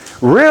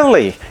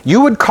 Really?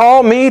 You would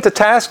call me to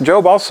task?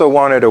 Job also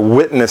wanted a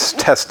witness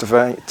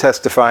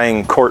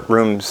testifying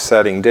courtroom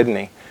setting, didn't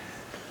he?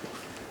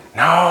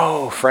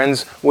 No,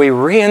 friends, we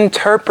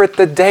reinterpret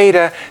the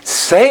data.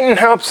 Satan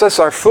helps us,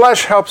 our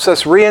flesh helps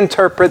us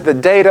reinterpret the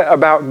data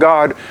about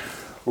God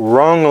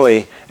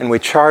wrongly, and we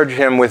charge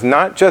him with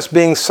not just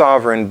being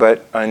sovereign,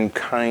 but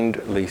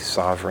unkindly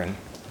sovereign.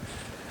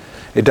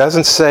 It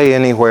doesn't say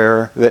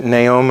anywhere that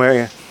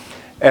Naomi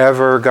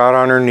ever got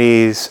on her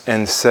knees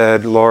and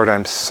said, Lord,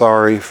 I'm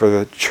sorry for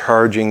the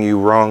charging you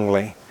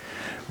wrongly.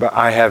 But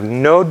I have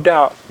no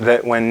doubt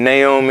that when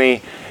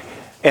Naomi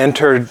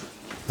entered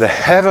the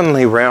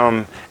heavenly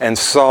realm and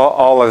saw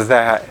all of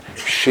that,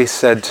 she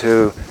said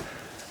to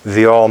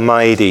the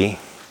Almighty,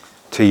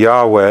 to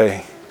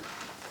Yahweh,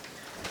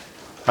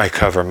 I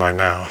cover my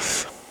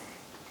mouth.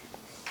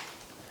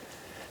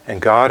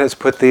 And God has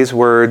put these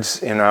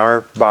words in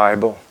our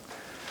Bible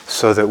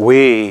so that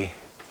we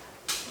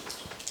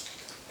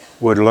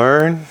would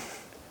learn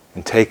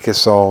and take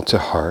this all to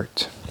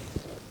heart.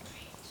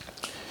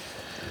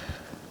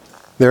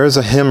 There is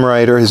a hymn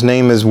writer, his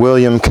name is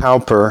William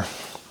Cowper,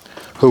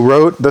 who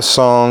wrote the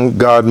song,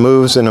 God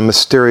Moves in a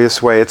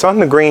Mysterious Way. It's on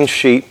the green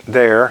sheet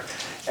there,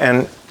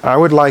 and I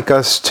would like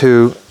us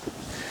to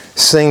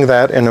sing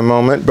that in a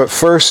moment. But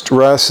first,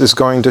 Russ is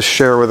going to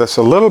share with us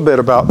a little bit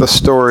about the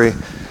story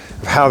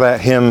of how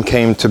that hymn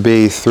came to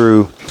be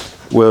through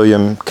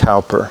William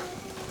Cowper.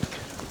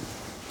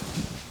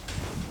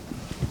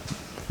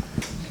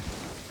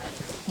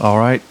 All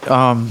right.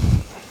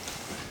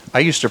 I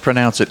used to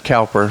pronounce it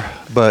Cowper,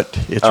 but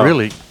it's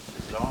really...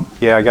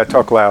 Yeah, I got to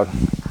talk loud.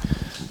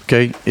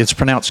 Okay, it's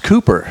pronounced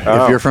Cooper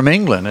if you're from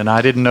England, and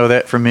I didn't know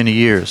that for many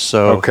years.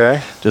 So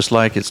just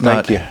like it's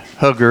not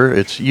Hugger,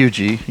 it's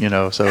Yuji,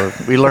 so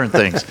we learn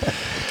things.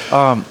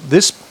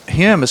 This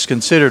hymn is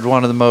considered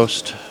one of the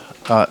most,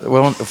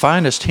 the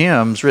finest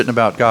hymns written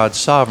about God's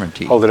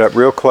sovereignty. Hold it up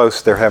real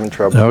close, they're having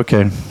trouble.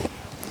 Okay.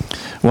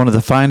 One of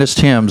the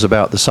finest hymns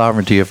about the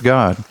sovereignty of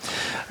God.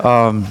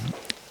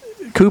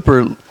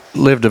 Cooper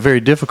lived a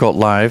very difficult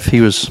life.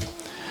 He was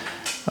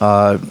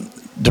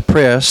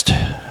depressed.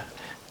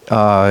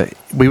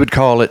 We would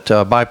call it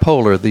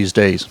bipolar these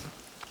days.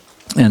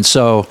 And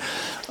so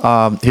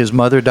his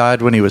mother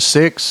died when he was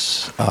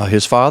 6.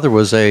 His father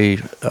was a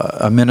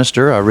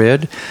minister, I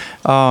read.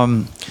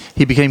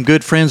 He became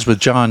good friends with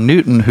John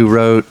Newton, who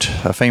wrote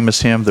a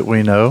famous hymn that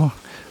we know,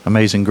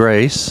 Amazing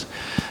Grace.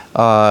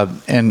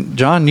 And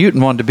John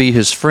Newton wanted to be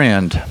his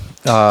friend.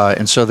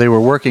 And so they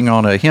were working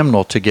on a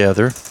hymnal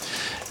together.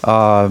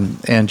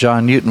 And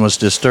John Newton was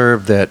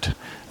disturbed that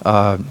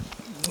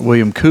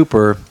William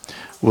Cooper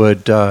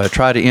would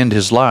try to end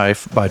his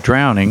life by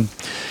drowning.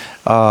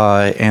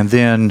 And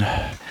then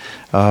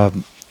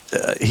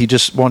he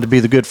just wanted to be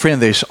the good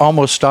friend. They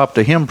almost stopped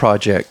a hymn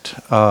project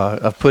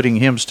of putting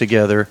hymns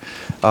together,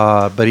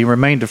 but he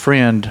remained a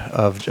friend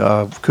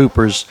of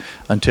Cooper's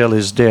until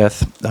his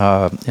death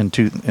in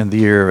the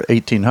year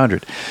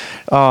 1800.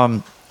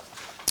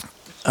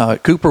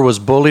 Cooper was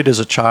bullied as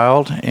a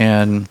child,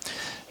 and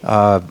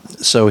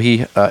so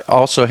he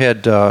also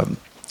had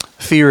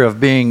fear of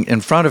being in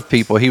front of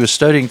people. He was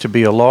studying to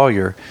be a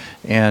lawyer,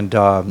 and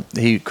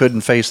he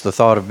couldn't face the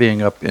thought of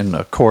being up in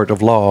a court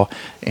of law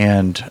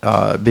and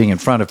being in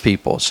front of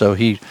people. So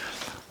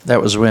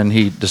that was when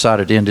he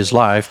decided to end his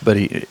life, but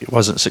he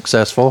wasn't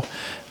successful.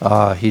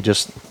 He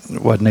just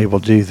wasn't able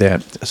to do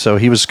that. So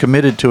he was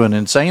committed to an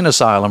insane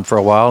asylum for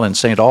a while in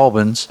St.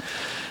 Albans,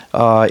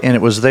 and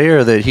it was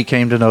there that he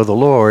came to know the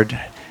Lord.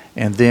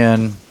 And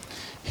then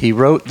he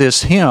wrote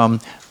this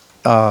hymn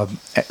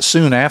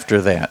soon after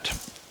that.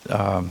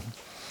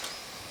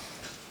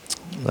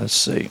 Let's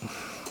see.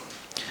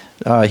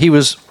 He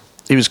was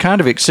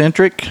kind of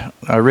eccentric.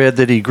 I read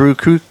that he grew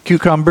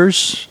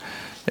cucumbers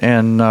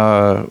and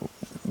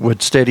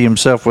would steady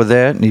himself with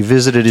that. And he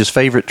visited his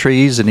favorite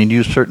trees, and he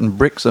knew certain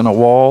bricks in a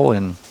wall.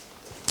 And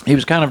he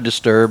was kind of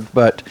disturbed,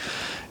 but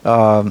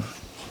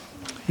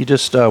He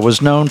just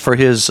was known for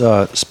his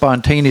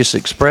spontaneous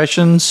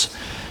expressions,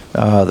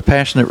 the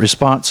passionate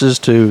responses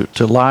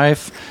to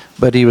life,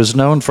 but he was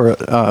known for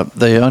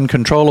the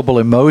uncontrollable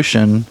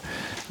emotion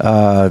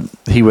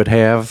he would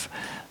have.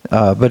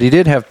 But he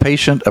did have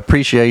patient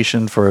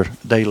appreciation for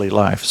daily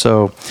life.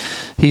 So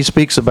he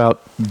speaks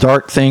about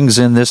dark things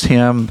in this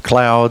hymn,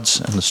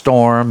 clouds and the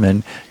storm,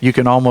 and you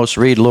can almost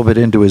read a little bit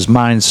into his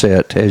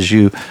mindset as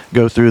you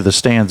go through the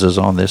stanzas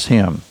on this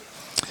hymn.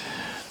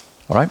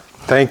 All right?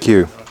 Thank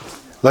you.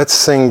 Let's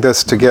sing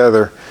this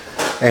together.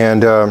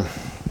 And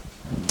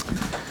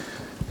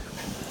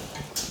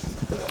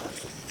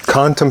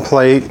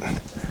contemplate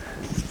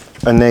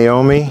a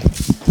Naomi,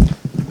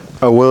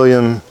 a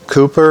William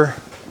Cooper,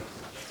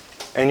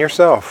 and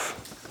yourself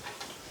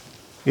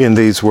in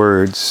these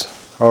words.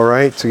 All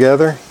right,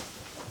 together?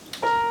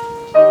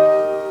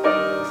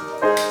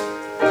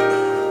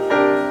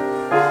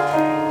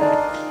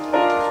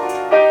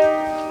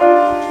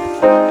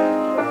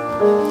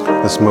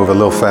 Let's move a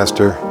little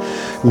faster.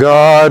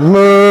 God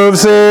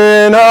moves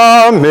in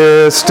a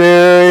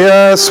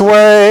mysterious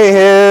way,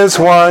 His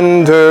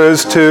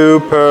wonders to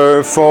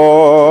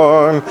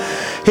perform.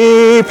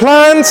 He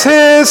plants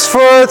His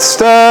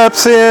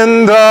footsteps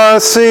in the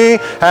sea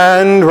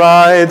and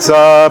rides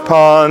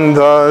upon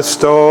the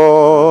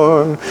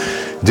storm.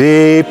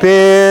 Deep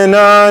in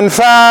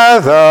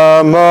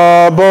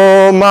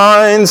unfathomable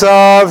minds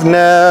of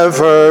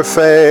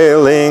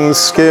never-failing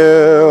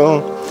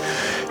skill,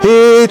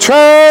 He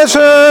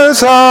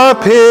treasures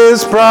up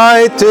His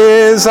bright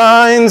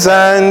designs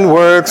and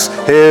works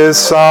His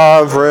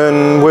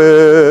sovereign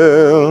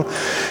will.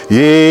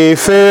 Ye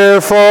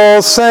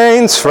fearful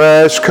saints,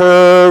 fresh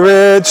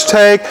courage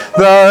take,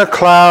 the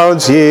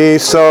clouds ye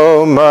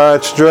so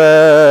much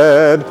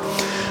dread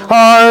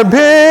are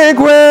big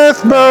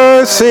with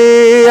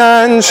mercy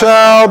and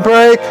shall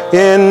break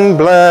in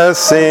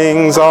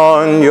blessings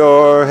on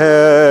your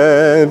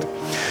head.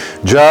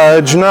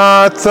 Judge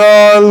not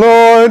the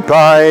Lord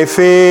by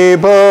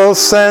feeble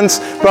sense,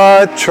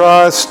 but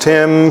trust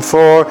Him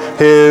for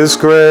His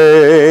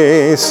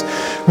grace.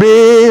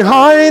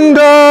 Behind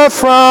a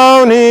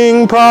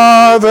frowning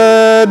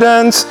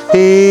providence,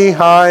 He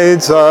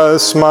hides a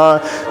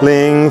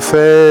smiling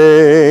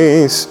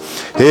face.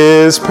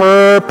 His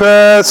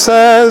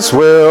purposes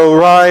will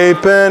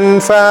ripen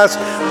fast,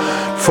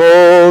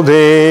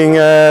 folding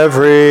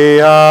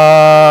every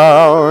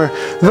hour.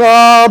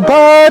 The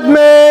bud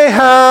may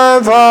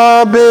have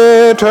a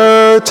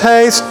bitter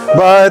taste,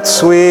 but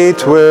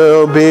sweet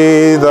will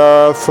be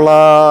the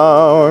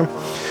flower.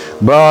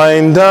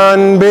 Blind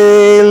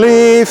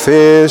unbelief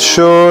is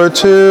sure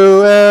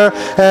to err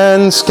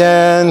and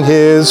scan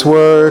His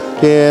work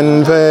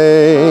in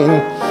vain.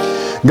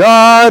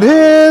 God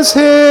is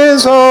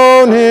His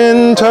own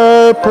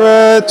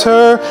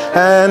interpreter,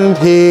 and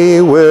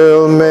He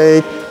will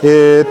make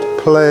it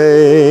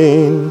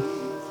plain.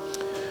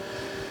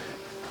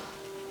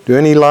 Do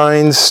any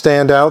lines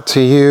stand out to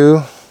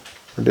you?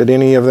 Or did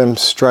any of them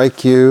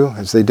strike you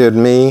as they did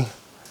me?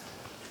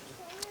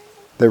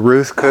 That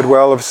Ruth could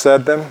well have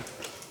said them?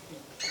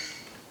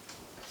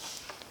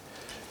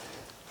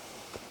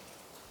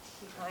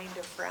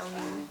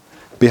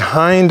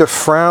 Behind a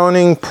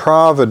frowning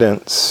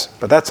providence.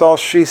 But that's all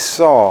she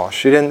saw.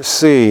 She didn't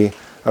see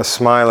a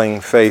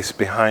smiling face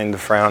behind the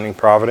frowning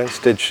providence,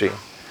 did she?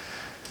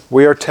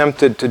 We are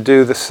tempted to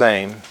do the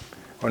same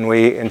when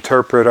we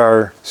interpret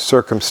our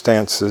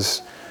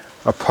circumstances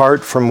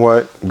apart from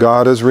what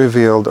God has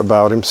revealed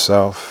about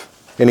Himself.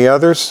 Any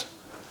others?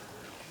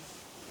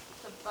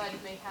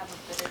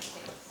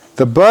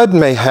 The bud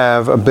may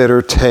have a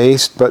bitter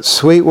taste, but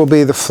sweet will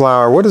be the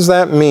flower. What does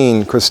that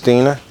mean,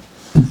 Christina?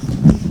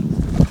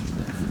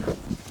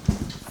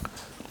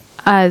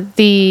 I'm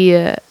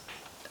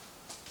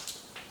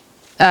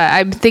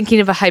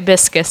thinking of a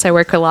hibiscus. I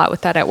work a lot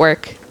with that at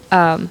work.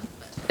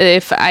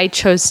 If I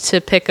chose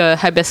to pick a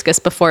hibiscus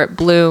before it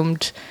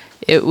bloomed,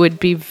 it would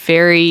be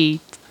very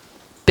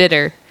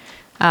bitter.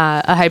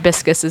 A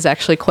hibiscus is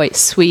actually quite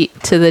sweet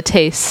to the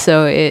taste,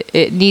 so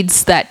it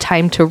needs that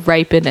time to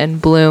ripen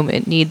and bloom.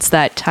 It needs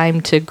that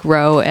time to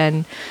grow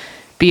and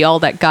be all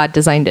that God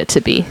designed it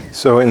to be.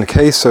 So in the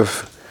case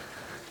of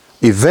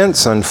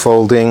events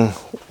unfolding,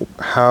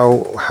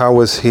 how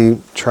was He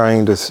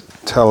trying to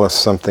tell us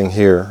something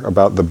here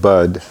about the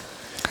bud?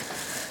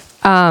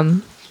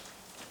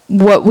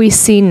 What we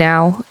see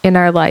now in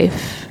our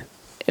life,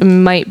 it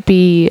might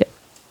be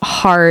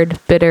hard,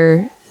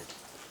 bitter,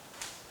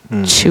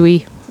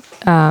 chewy.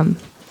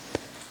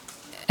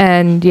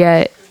 And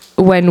yet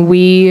when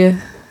we,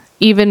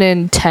 even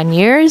in 10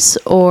 years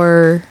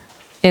or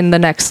in the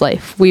next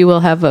life, we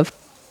will have a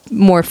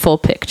more full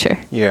picture.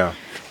 Yeah.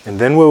 And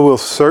then we will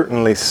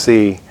certainly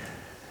see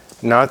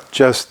not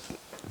just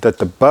that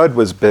the bud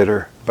was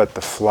bitter, but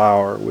the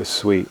flower was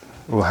sweet.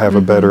 We'll have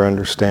a better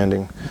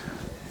understanding.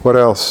 What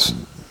else?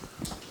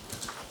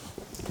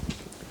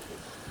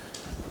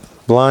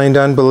 Blind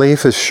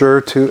unbelief is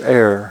sure to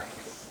err.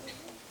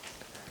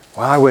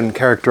 Well, I wouldn't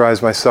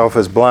characterize myself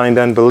as blind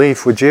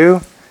unbelief, would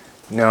you?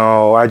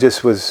 No, I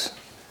just was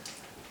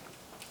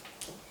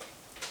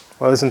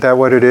Well, isn't that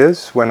what it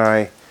is when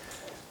I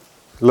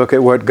look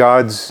at what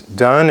God's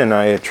done and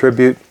I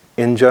attribute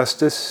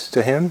injustice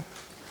to Him?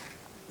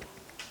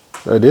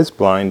 That is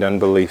blind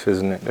unbelief,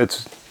 isn't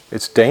it?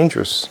 It's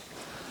dangerous.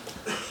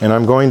 And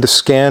I'm going to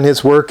scan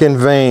His work in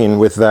vain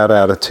with that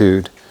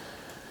attitude.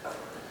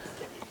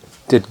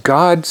 Did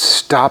God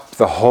stop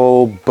the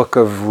whole book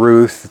of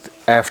Ruth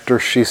after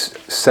she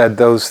said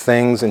those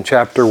things in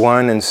chapter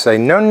 1 and say,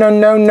 no, no,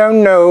 no, no,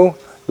 no,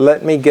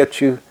 let me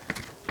get you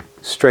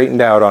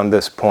straightened out on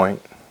this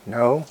point?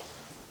 No.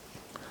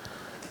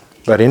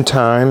 But in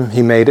time,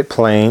 He made it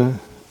plain,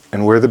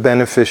 and we're the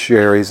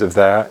beneficiaries of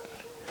that.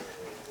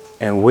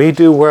 And we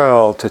do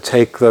well to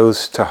take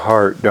those to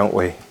heart, don't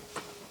we?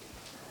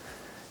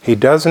 He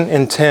doesn't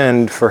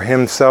intend for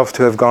Himself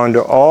to have gone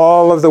to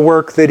all of the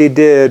work that He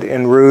did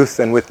in Ruth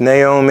and with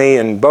Naomi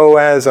and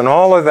Boaz and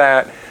all of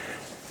that,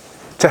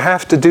 to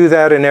have to do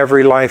that in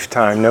every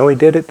lifetime. No, He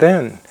did it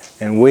then.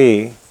 And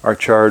we are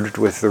charged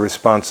with the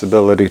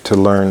responsibility to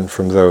learn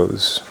from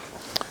those.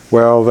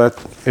 Well, that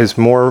is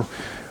more.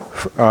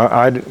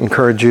 I'd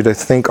encourage you to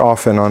think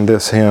often on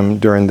this hymn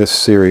during this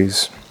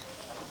series.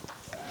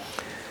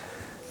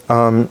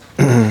 Number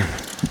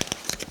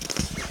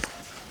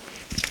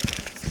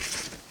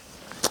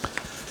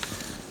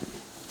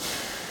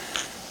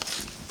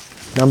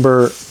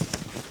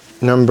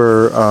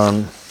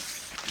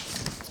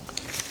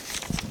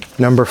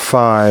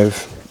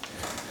 5,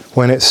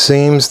 when it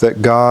seems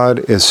that God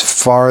is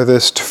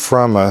farthest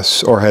from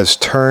us or has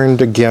turned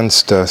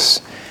against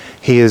us,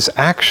 He is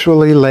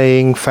actually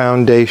laying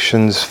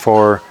foundations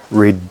for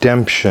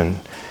redemption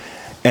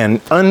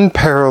and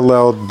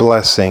unparalleled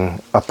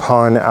blessing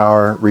upon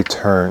our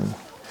return.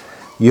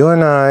 You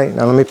and I,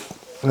 now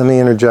let me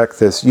interject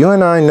this. You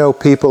and I know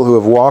people who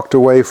have walked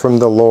away from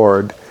the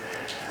Lord.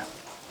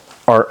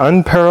 Are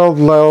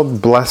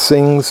unparalleled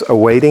blessings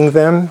awaiting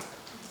them?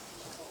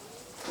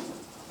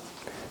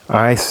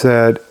 I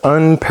said,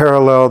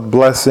 unparalleled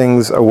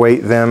blessings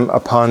await them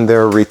upon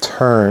their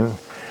return.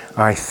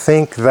 I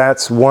think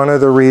that's one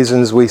of the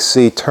reasons we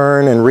see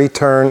turn and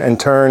return and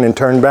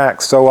turn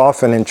back so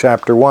often in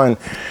chapter 1.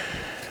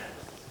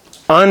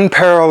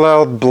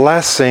 Unparalleled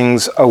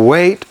blessings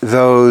await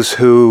those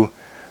who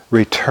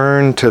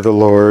return to the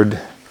Lord.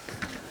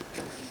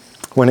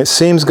 When it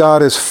seems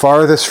God is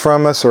farthest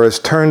from us or has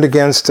turned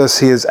against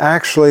us, He is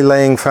actually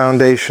laying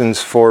foundations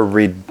for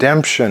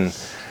redemption.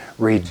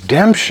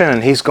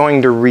 Redemption. He's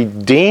going to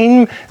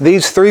redeem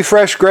these 3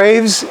 fresh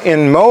graves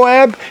in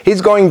Moab.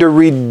 He's going to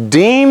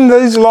redeem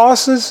these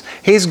losses.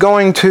 He's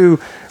going to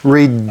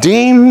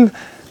redeem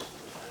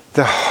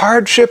the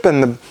hardship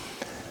and the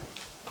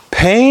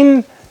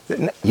pain.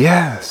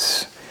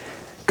 Yes.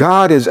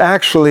 God is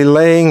actually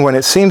laying, when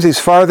it seems He's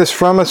farthest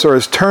from us or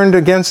has turned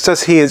against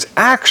us, He is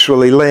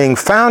actually laying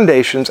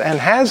foundations and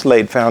has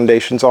laid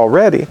foundations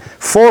already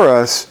for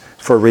us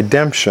for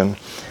redemption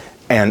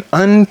and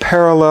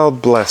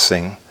unparalleled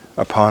blessing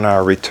upon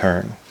our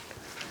return.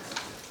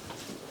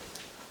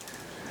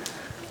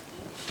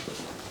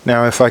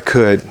 Now, if I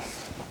could,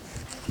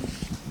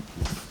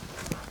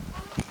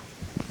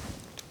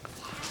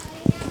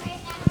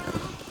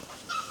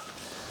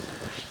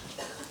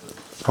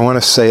 I want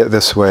to say it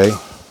this way.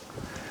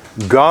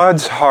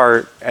 God's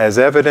heart, as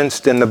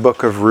evidenced in the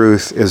book of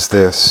Ruth, is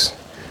this: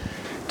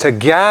 to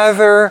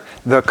gather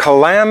the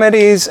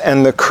calamities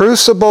and the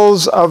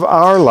crucibles of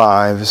our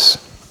lives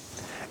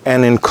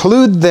and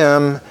include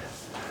them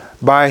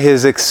by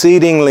His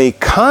exceedingly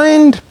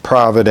kind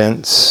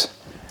providence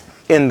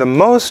in the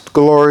most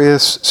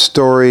glorious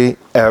story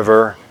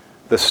ever,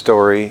 the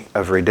story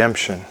of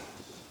redemption.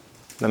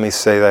 Let me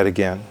say that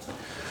again.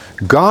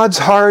 God's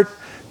heart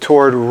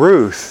toward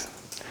Ruth,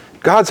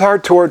 God's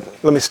heart toward,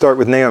 let me start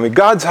with Naomi.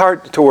 God's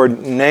heart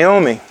toward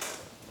Naomi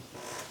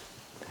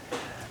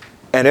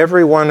and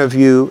every one of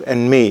you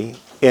and me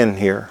in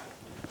here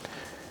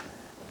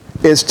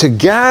is to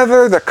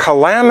gather the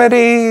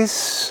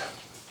calamities,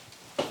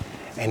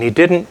 and He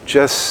didn't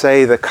just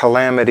say the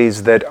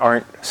calamities that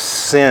aren't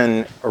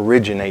sin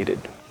originated.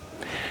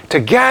 To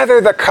gather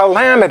the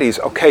calamities.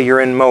 Okay, you're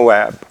in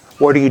Moab.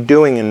 What are you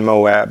doing in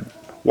Moab?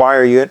 Why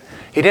are you?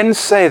 He didn't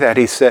say that.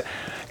 He said,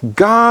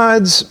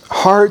 God's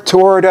heart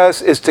toward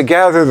us is to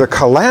gather the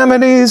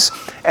calamities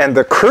and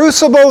the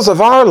crucibles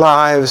of our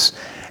lives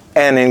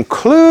and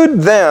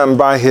include them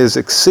by His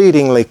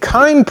exceedingly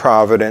kind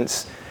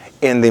providence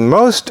in the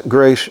most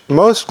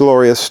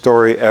glorious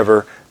story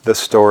ever, the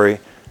story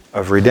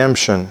of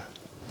redemption.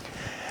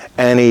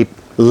 And He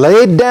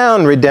laid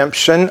down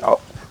redemption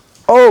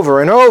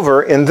over and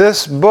over in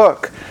this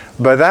book.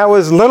 But that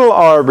was little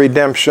r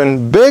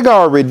redemption. Big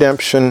R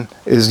redemption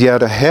is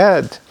yet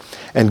ahead.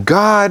 And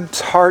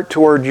God's heart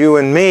toward you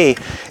and me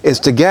is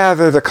to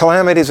gather the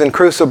calamities and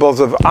crucibles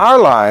of our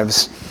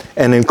lives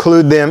and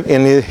include them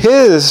in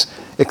His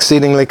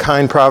exceedingly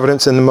kind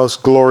providence in the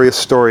most glorious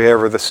story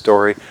ever, the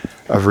story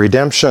of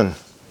redemption.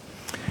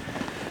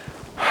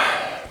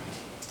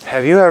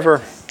 Have you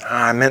ever,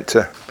 I meant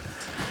to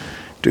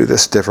do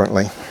this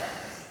differently.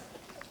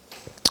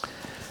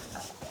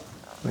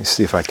 Let me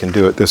see if I can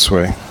do it this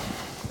way.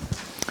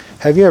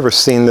 Have you ever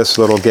seen this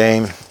little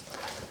game?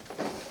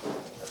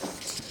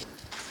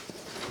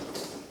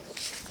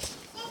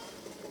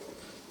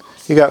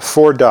 You got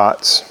 4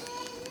 dots.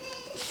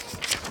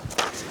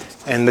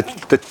 And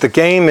the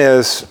game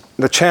is,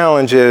 the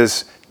challenge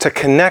is to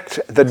connect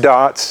the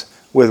dots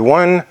with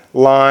one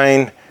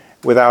line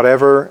without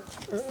ever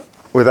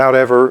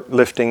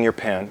lifting your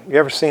pen. You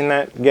ever seen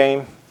that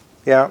game?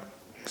 Yeah?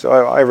 So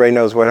everybody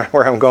knows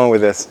where I'm going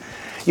with this.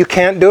 You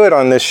can't do it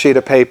on this sheet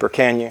of paper,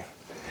 can you?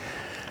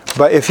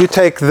 But if you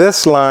take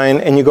this line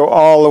and you go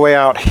all the way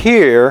out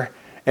here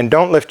and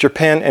don't lift your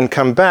pen and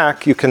come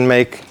back, you can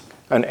make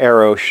an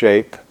arrow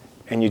shape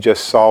and you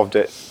just solved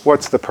it.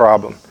 What's the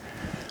problem?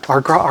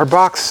 Our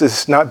box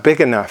is not big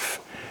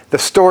enough. The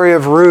story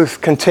of Ruth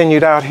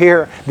continued out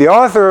here. The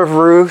author of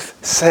Ruth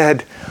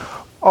said,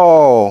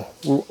 "Oh,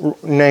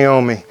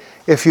 Naomi,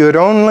 if you had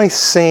only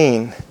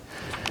seen,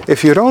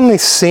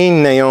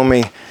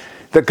 Naomi,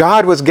 that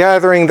God was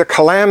gathering the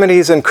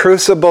calamities and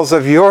crucibles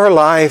of your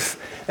life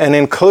and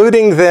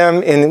including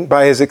them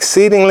by his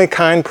exceedingly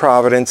kind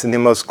providence in the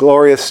most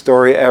glorious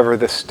story ever,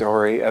 the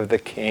story of the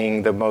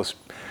king,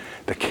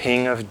 the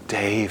king of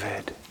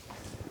David."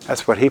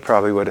 That's what he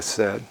probably would have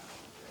said.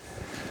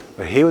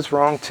 But he was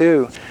wrong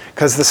too,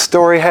 because the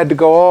story had to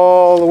go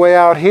all the way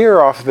out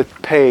here off the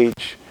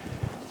page.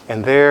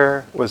 And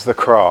there was the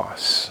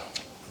cross.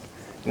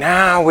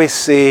 Now we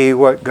see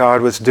what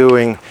God was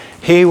doing.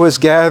 He was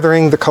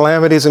gathering the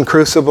calamities and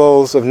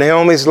crucibles of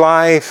Naomi's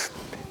life.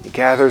 He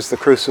gathers the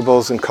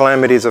crucibles and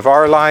calamities of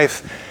our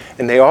life.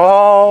 And they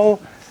all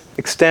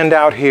extend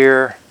out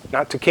here,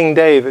 not to King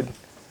David,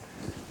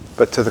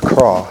 but to the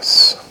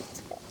cross,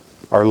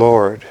 our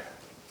Lord.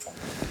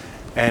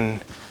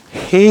 And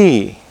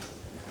He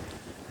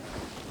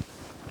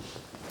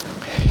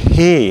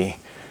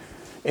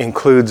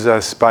includes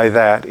us by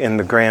that in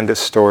the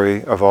grandest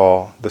story of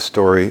all, the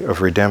story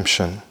of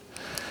redemption.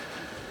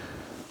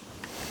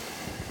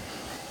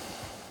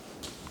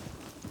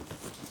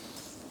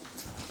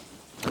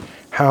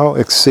 How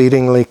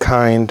exceedingly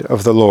kind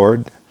of the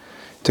Lord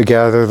to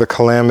gather the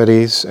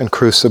calamities and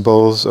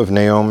crucibles of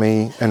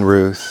Naomi and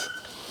Ruth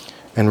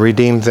and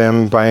redeem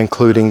them by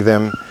including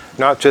them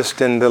not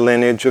just in the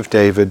lineage of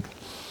David,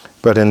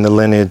 but in the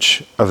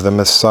lineage of the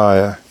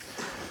Messiah.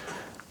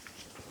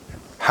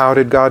 How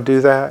did God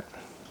do that?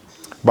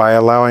 By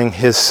allowing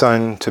his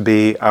Son to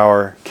be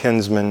our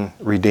kinsman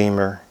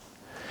redeemer.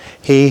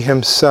 He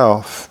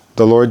himself,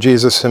 the Lord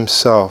Jesus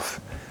himself,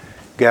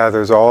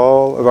 gathers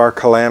all of our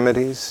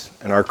calamities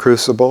and our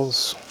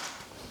crucibles,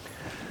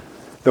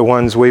 the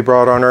ones we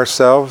brought on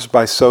ourselves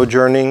by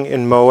sojourning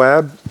in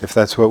Moab, if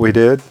that's what we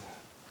did.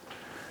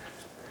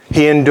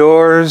 He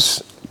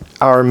endures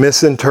our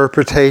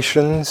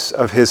misinterpretations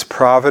of his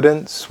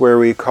providence, where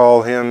we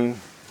call him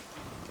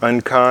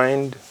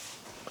unkind,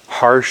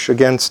 harsh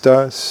against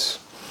us.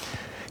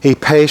 He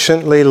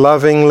patiently,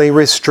 lovingly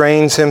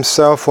restrains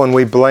himself when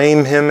we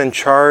blame him and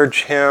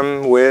charge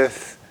him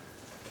with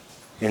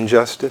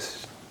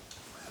injustice.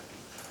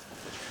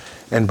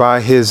 And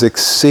by his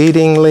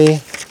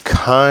exceedingly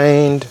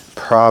kind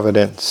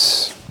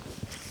providence,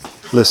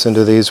 listen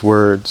to these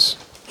words,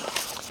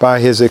 by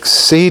his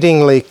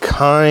exceedingly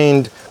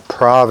kind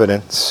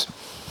providence,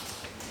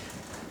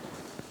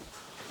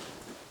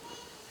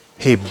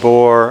 he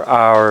bore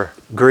our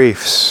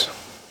griefs,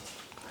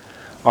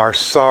 our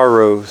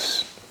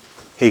sorrows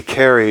he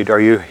carried. Are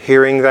you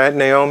hearing that,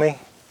 Naomi?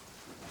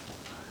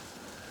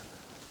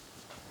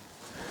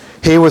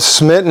 He was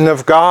smitten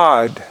of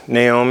God,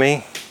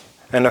 Naomi,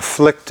 and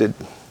afflicted.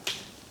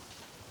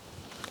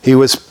 He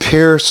was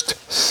pierced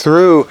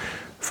through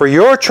for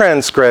your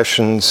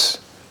transgressions,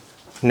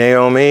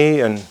 Naomi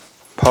and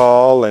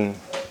Paul and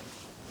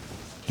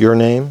your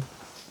name.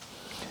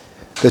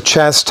 The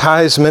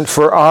chastisement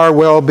for our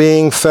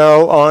well-being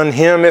fell on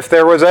him. If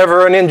there was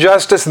ever an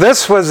injustice,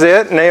 this was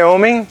it,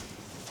 Naomi.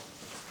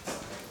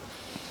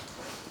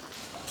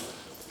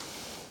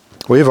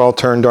 We've all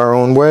turned our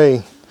own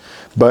way,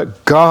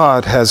 but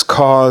God has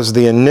caused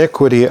the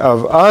iniquity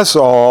of us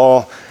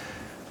all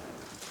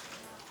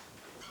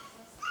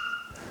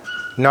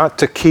not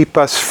to keep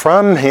us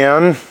from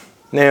him,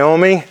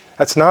 Naomi.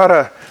 That's not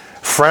a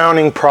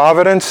frowning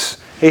providence.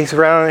 He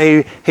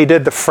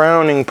did the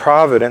frowning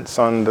providence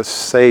on the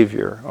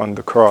Savior on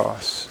the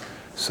cross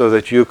so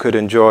that you could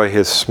enjoy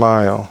his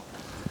smile.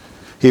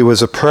 He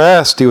was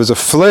oppressed, he was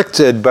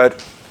afflicted,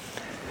 but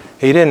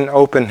he didn't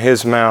open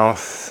his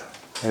mouth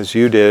as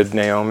you did,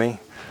 Naomi,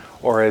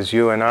 or as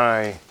you and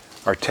I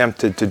are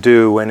tempted to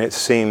do when it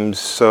seems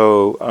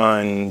so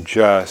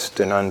unjust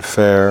and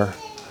unfair.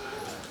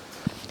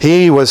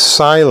 He was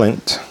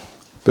silent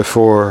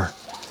before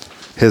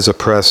his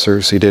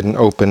oppressors. He didn't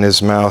open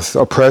his mouth.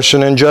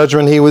 Oppression and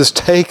judgment, he was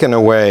taken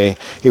away.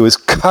 He was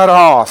cut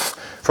off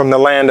from the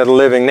land of the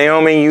living.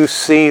 Naomi, you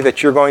see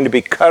that you're going to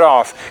be cut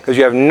off because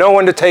you have no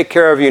one to take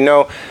care of you.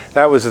 No,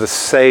 that was the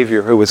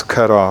Savior who was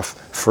cut off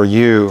for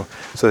you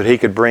so that he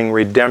could bring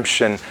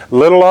redemption.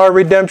 Little r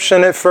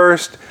redemption at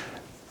first,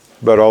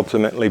 but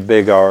ultimately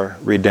big R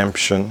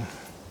redemption.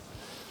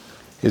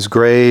 His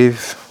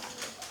grave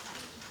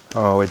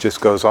Oh, it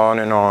just goes on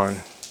and on.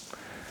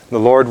 The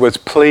Lord was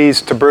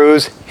pleased to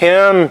bruise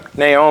him,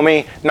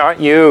 Naomi, not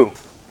you.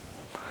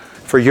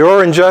 For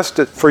your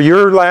injustice, for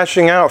your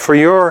lashing out, for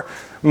your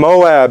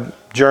Moab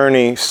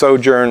journey,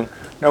 sojourn.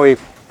 No,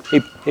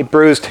 he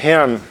bruised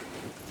him.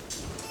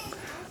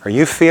 Are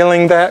you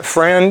feeling that,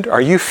 friend? Are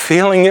you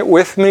feeling it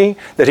with me?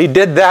 That he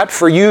did that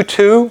for you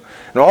too?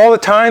 And all the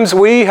times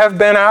we have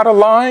been out of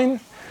line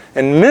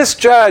and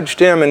misjudged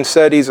him and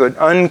said he's an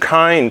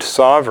unkind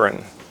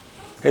sovereign.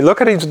 Hey,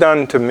 look what he's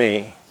done to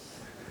me.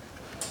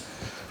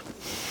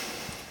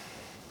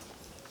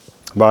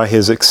 By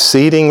his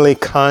exceedingly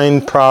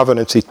kind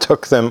providence, he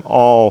took them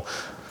all,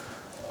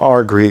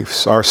 our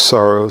griefs, our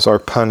sorrows, our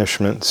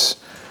punishments,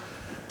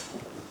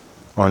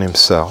 on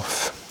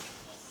himself.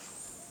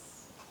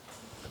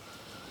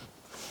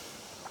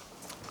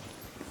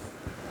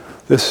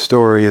 This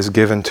story is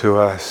given to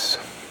us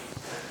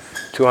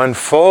to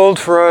unfold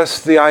for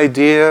us the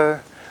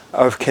idea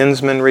of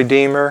kinsman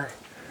redeemer,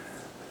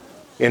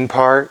 in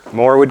part,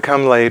 more would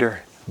come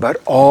later, but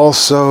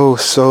also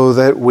so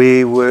that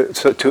we would,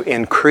 so to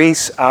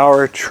increase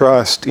our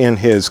trust in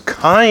his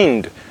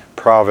kind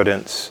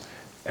providence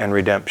and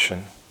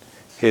redemption.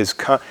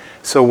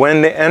 So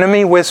when the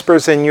enemy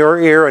whispers in your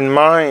ear and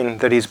mine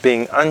that he's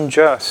being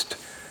unjust,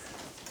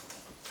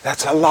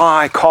 that's a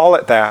lie. Call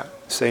it that.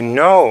 Say,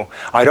 no,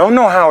 I don't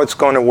know how it's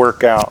going to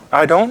work out.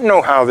 I don't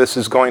know how this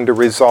is going to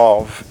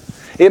resolve.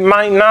 It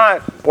might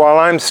not while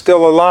I'm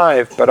still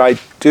alive, but I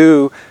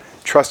do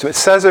trust him. It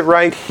says it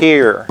right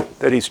here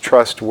that he's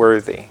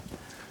trustworthy.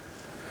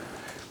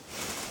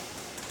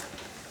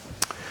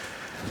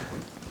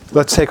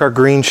 Let's take our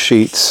green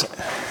sheets.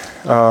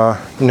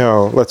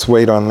 No, let's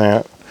wait on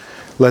that.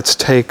 Let's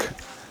take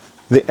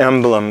the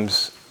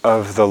emblems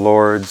of the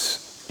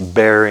Lord's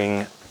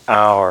bearing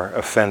our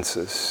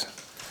offenses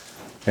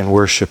and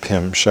worship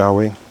him, shall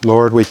we?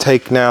 Lord, we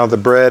take now the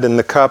bread and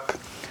the cup.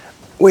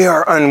 We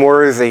are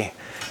unworthy,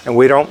 and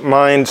we don't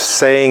mind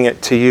saying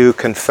it to you,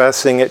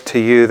 confessing it to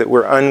you, that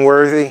we're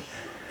unworthy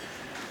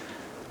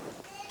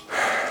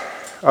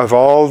of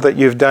all that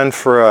you've done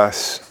for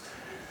us,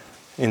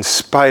 in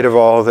spite of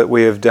all that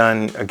we have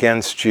done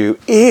against you.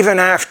 Even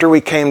after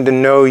we came to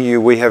know you,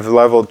 we have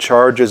leveled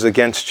charges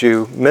against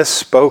you,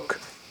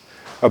 misspoke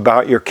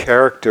about your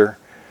character,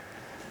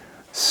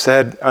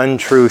 said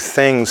untrue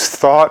things,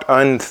 thought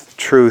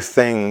untrue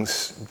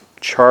things,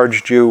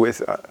 charged you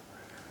with,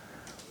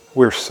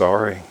 we're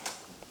sorry.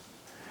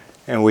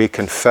 And we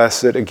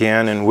confess it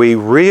again, and we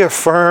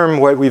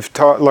reaffirm what we've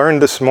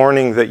learned this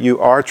morning, that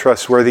you are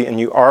trustworthy and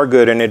you are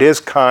good, and it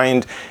is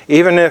kind,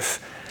 even if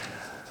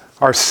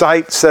our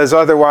sight says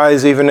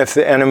otherwise, even if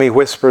the enemy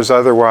whispers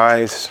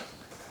otherwise.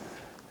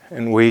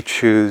 And we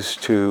choose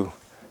to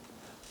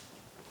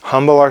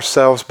humble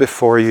ourselves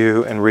before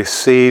you and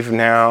receive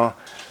now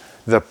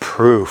the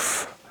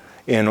proof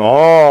in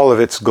all of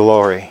its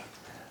glory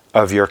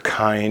of your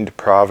kind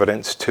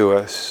providence to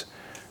us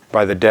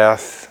by the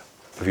death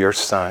of your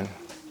Son,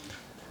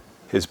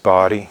 his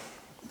body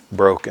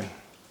broken,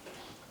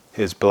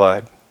 his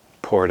blood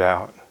poured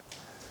out.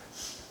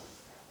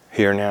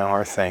 Hear now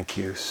our thank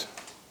yous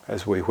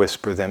as we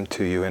whisper them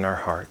to you in our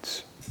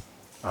hearts.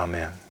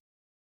 Amen.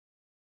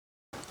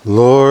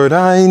 Lord,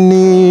 I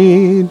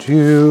need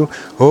you.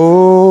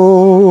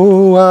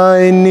 Oh,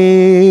 I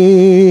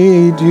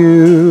need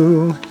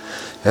you.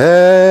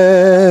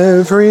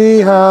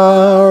 Every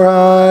hour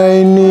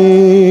I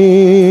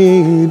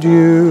need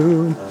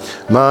you.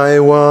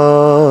 My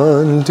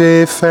one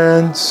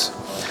defense,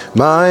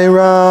 my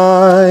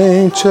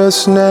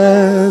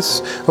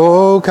righteousness.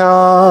 Oh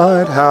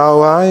God,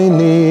 how I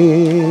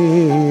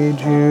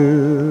need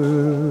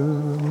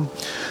you.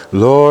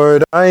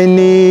 Lord, I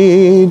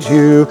need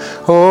you.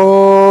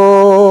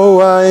 Oh,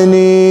 I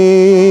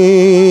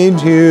need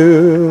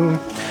you.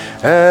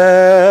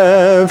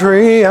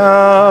 Every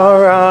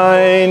hour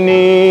I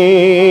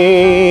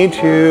need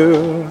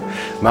you.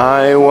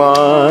 My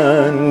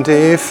one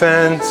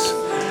defense,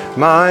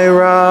 my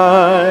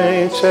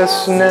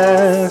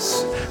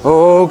righteousness.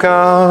 Oh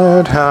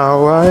God,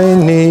 how I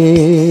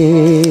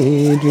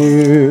need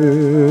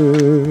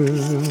you.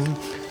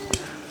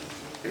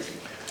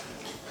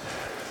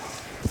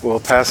 We'll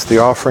pass the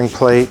offering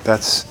plate.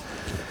 That's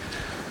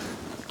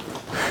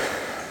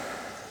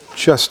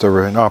just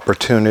an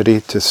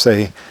opportunity to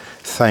say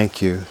thank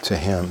you to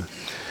him.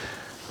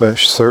 But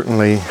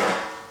certainly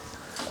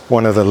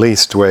one of the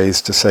least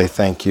ways to say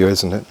thank you,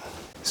 isn't it?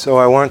 So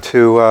I want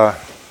to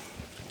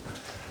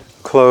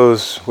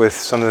close with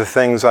some of the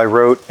things I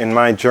wrote in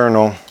my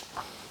journal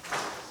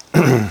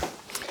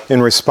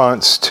in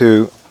response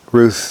to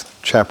Ruth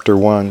chapter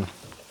 1.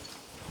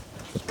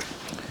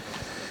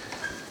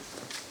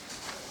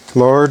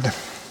 Lord,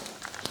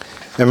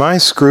 am I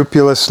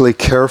scrupulously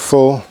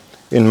careful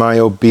in my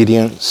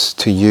obedience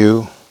to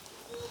you?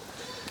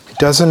 It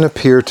doesn't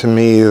appear to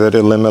me that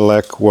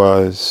Elimelech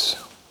was.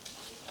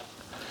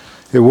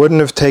 It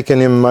wouldn't have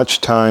taken him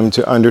much time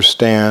to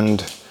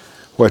understand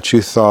what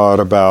you thought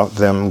about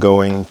them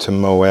going to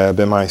Moab.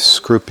 Am I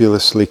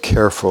scrupulously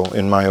careful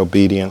in my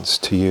obedience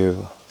to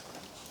you?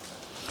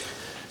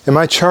 Am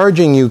I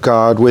charging you,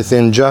 God, with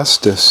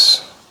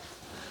injustice?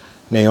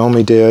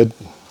 Naomi did.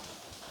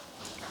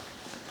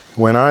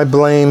 When I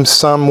blame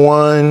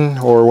someone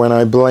or when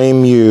I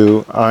blame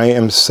you, I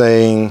am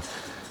saying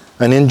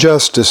an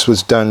injustice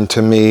was done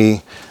to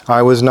me.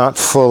 I was not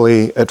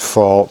fully at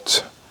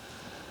fault.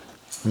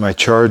 Am I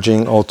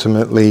charging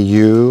ultimately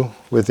you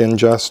with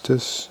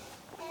injustice?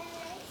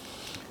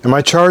 Am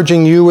I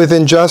charging you with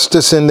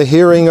injustice in the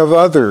hearing of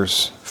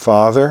others,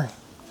 Father?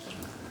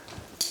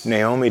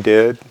 Naomi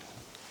did.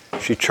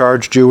 She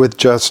charged you with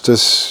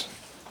justice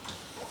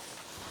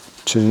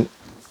to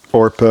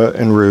Orpah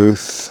and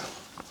Ruth.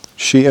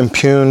 She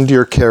impugned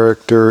your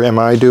character. Am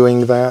I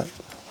doing that?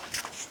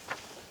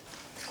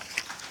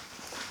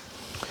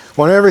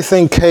 When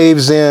everything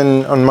caves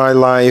in on my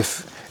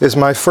life, is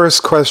my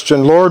first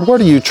question, Lord,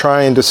 what are you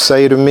trying to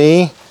say to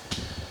me?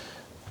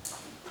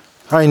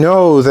 I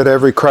know that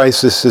every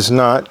crisis is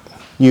not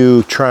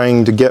you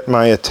trying to get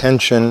my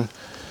attention.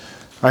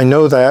 I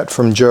know that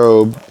from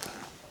Job.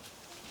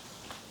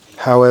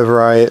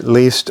 However, I at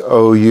least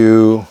owe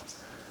you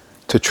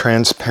to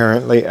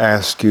transparently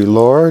ask you,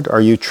 Lord,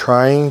 are you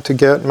trying to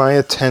get my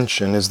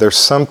attention? Is there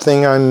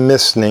something I'm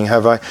missing?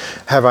 Have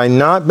I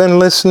not been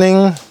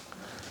listening?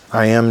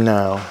 I am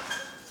now.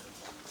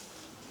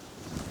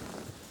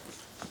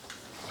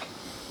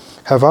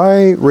 Have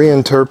I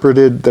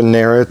reinterpreted the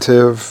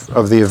narrative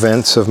of the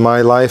events of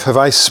my life? Have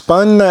I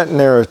spun that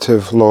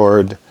narrative,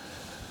 Lord?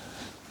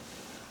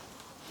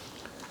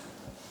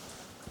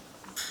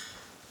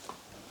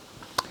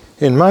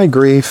 In my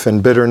grief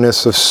and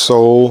bitterness of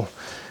soul,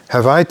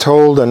 have I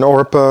told an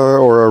Orpah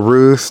or a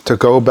Ruth to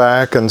go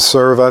back and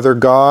serve other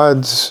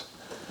gods?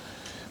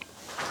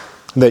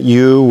 That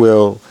you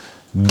will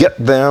get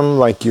them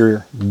like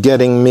you're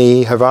getting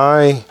me? Have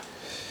I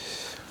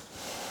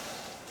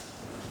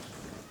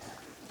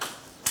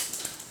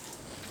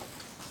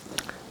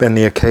been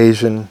the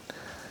occasion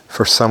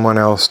for someone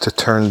else to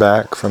turn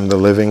back from the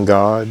living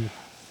God?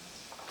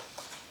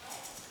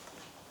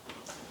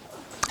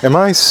 Am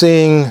I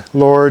seeing,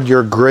 Lord,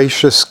 your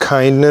gracious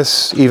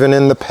kindness even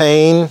in the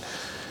pain?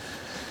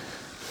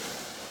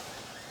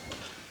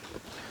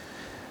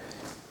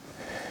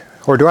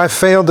 Or do I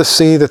fail to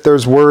see that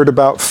there's word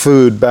about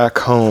food back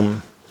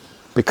home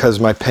because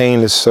my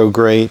pain is so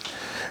great?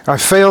 I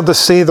fail to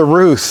see the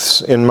Ruths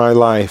in my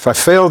life. I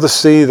fail to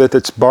see that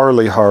it's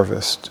barley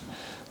harvest,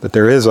 that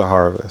there is a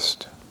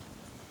harvest.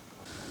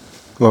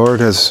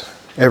 Lord, has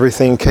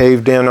everything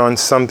caved in on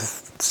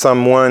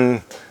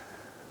someone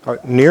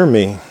near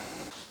me?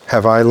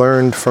 Have I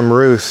learned from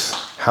Ruth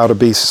how to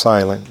be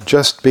silent?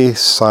 Just be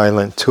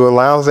silent, to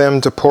allow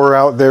them to pour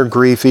out their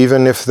grief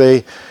even if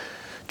they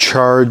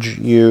charge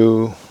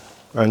you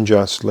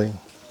unjustly.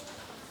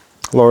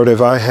 Lord,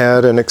 have I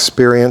had an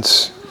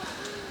experience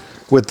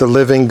with the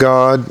living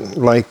God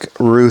like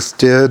Ruth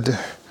did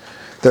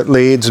that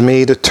leads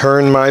me to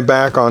turn my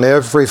back on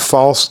every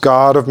false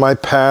god of my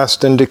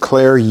past and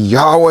declare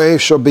Yahweh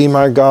shall be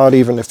my God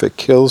even if it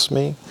kills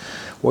me?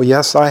 Well,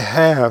 yes, I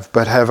have,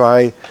 but have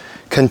I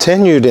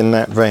continued in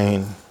that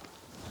vein?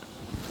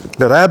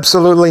 That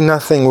absolutely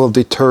nothing will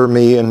deter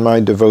me in my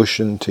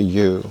devotion to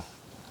you.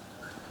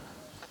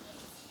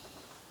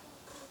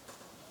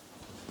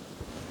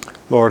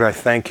 Lord, I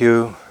thank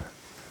you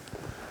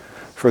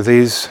for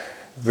these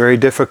very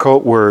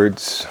difficult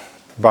words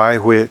by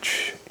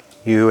which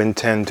you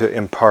intend to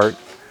impart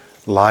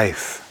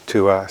life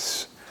to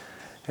us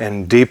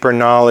and deeper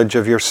knowledge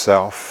of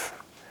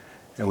yourself.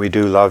 And we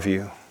do love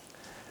you.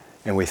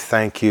 And we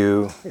thank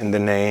you in the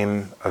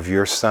name of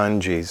your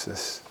Son,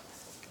 Jesus.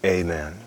 Amen.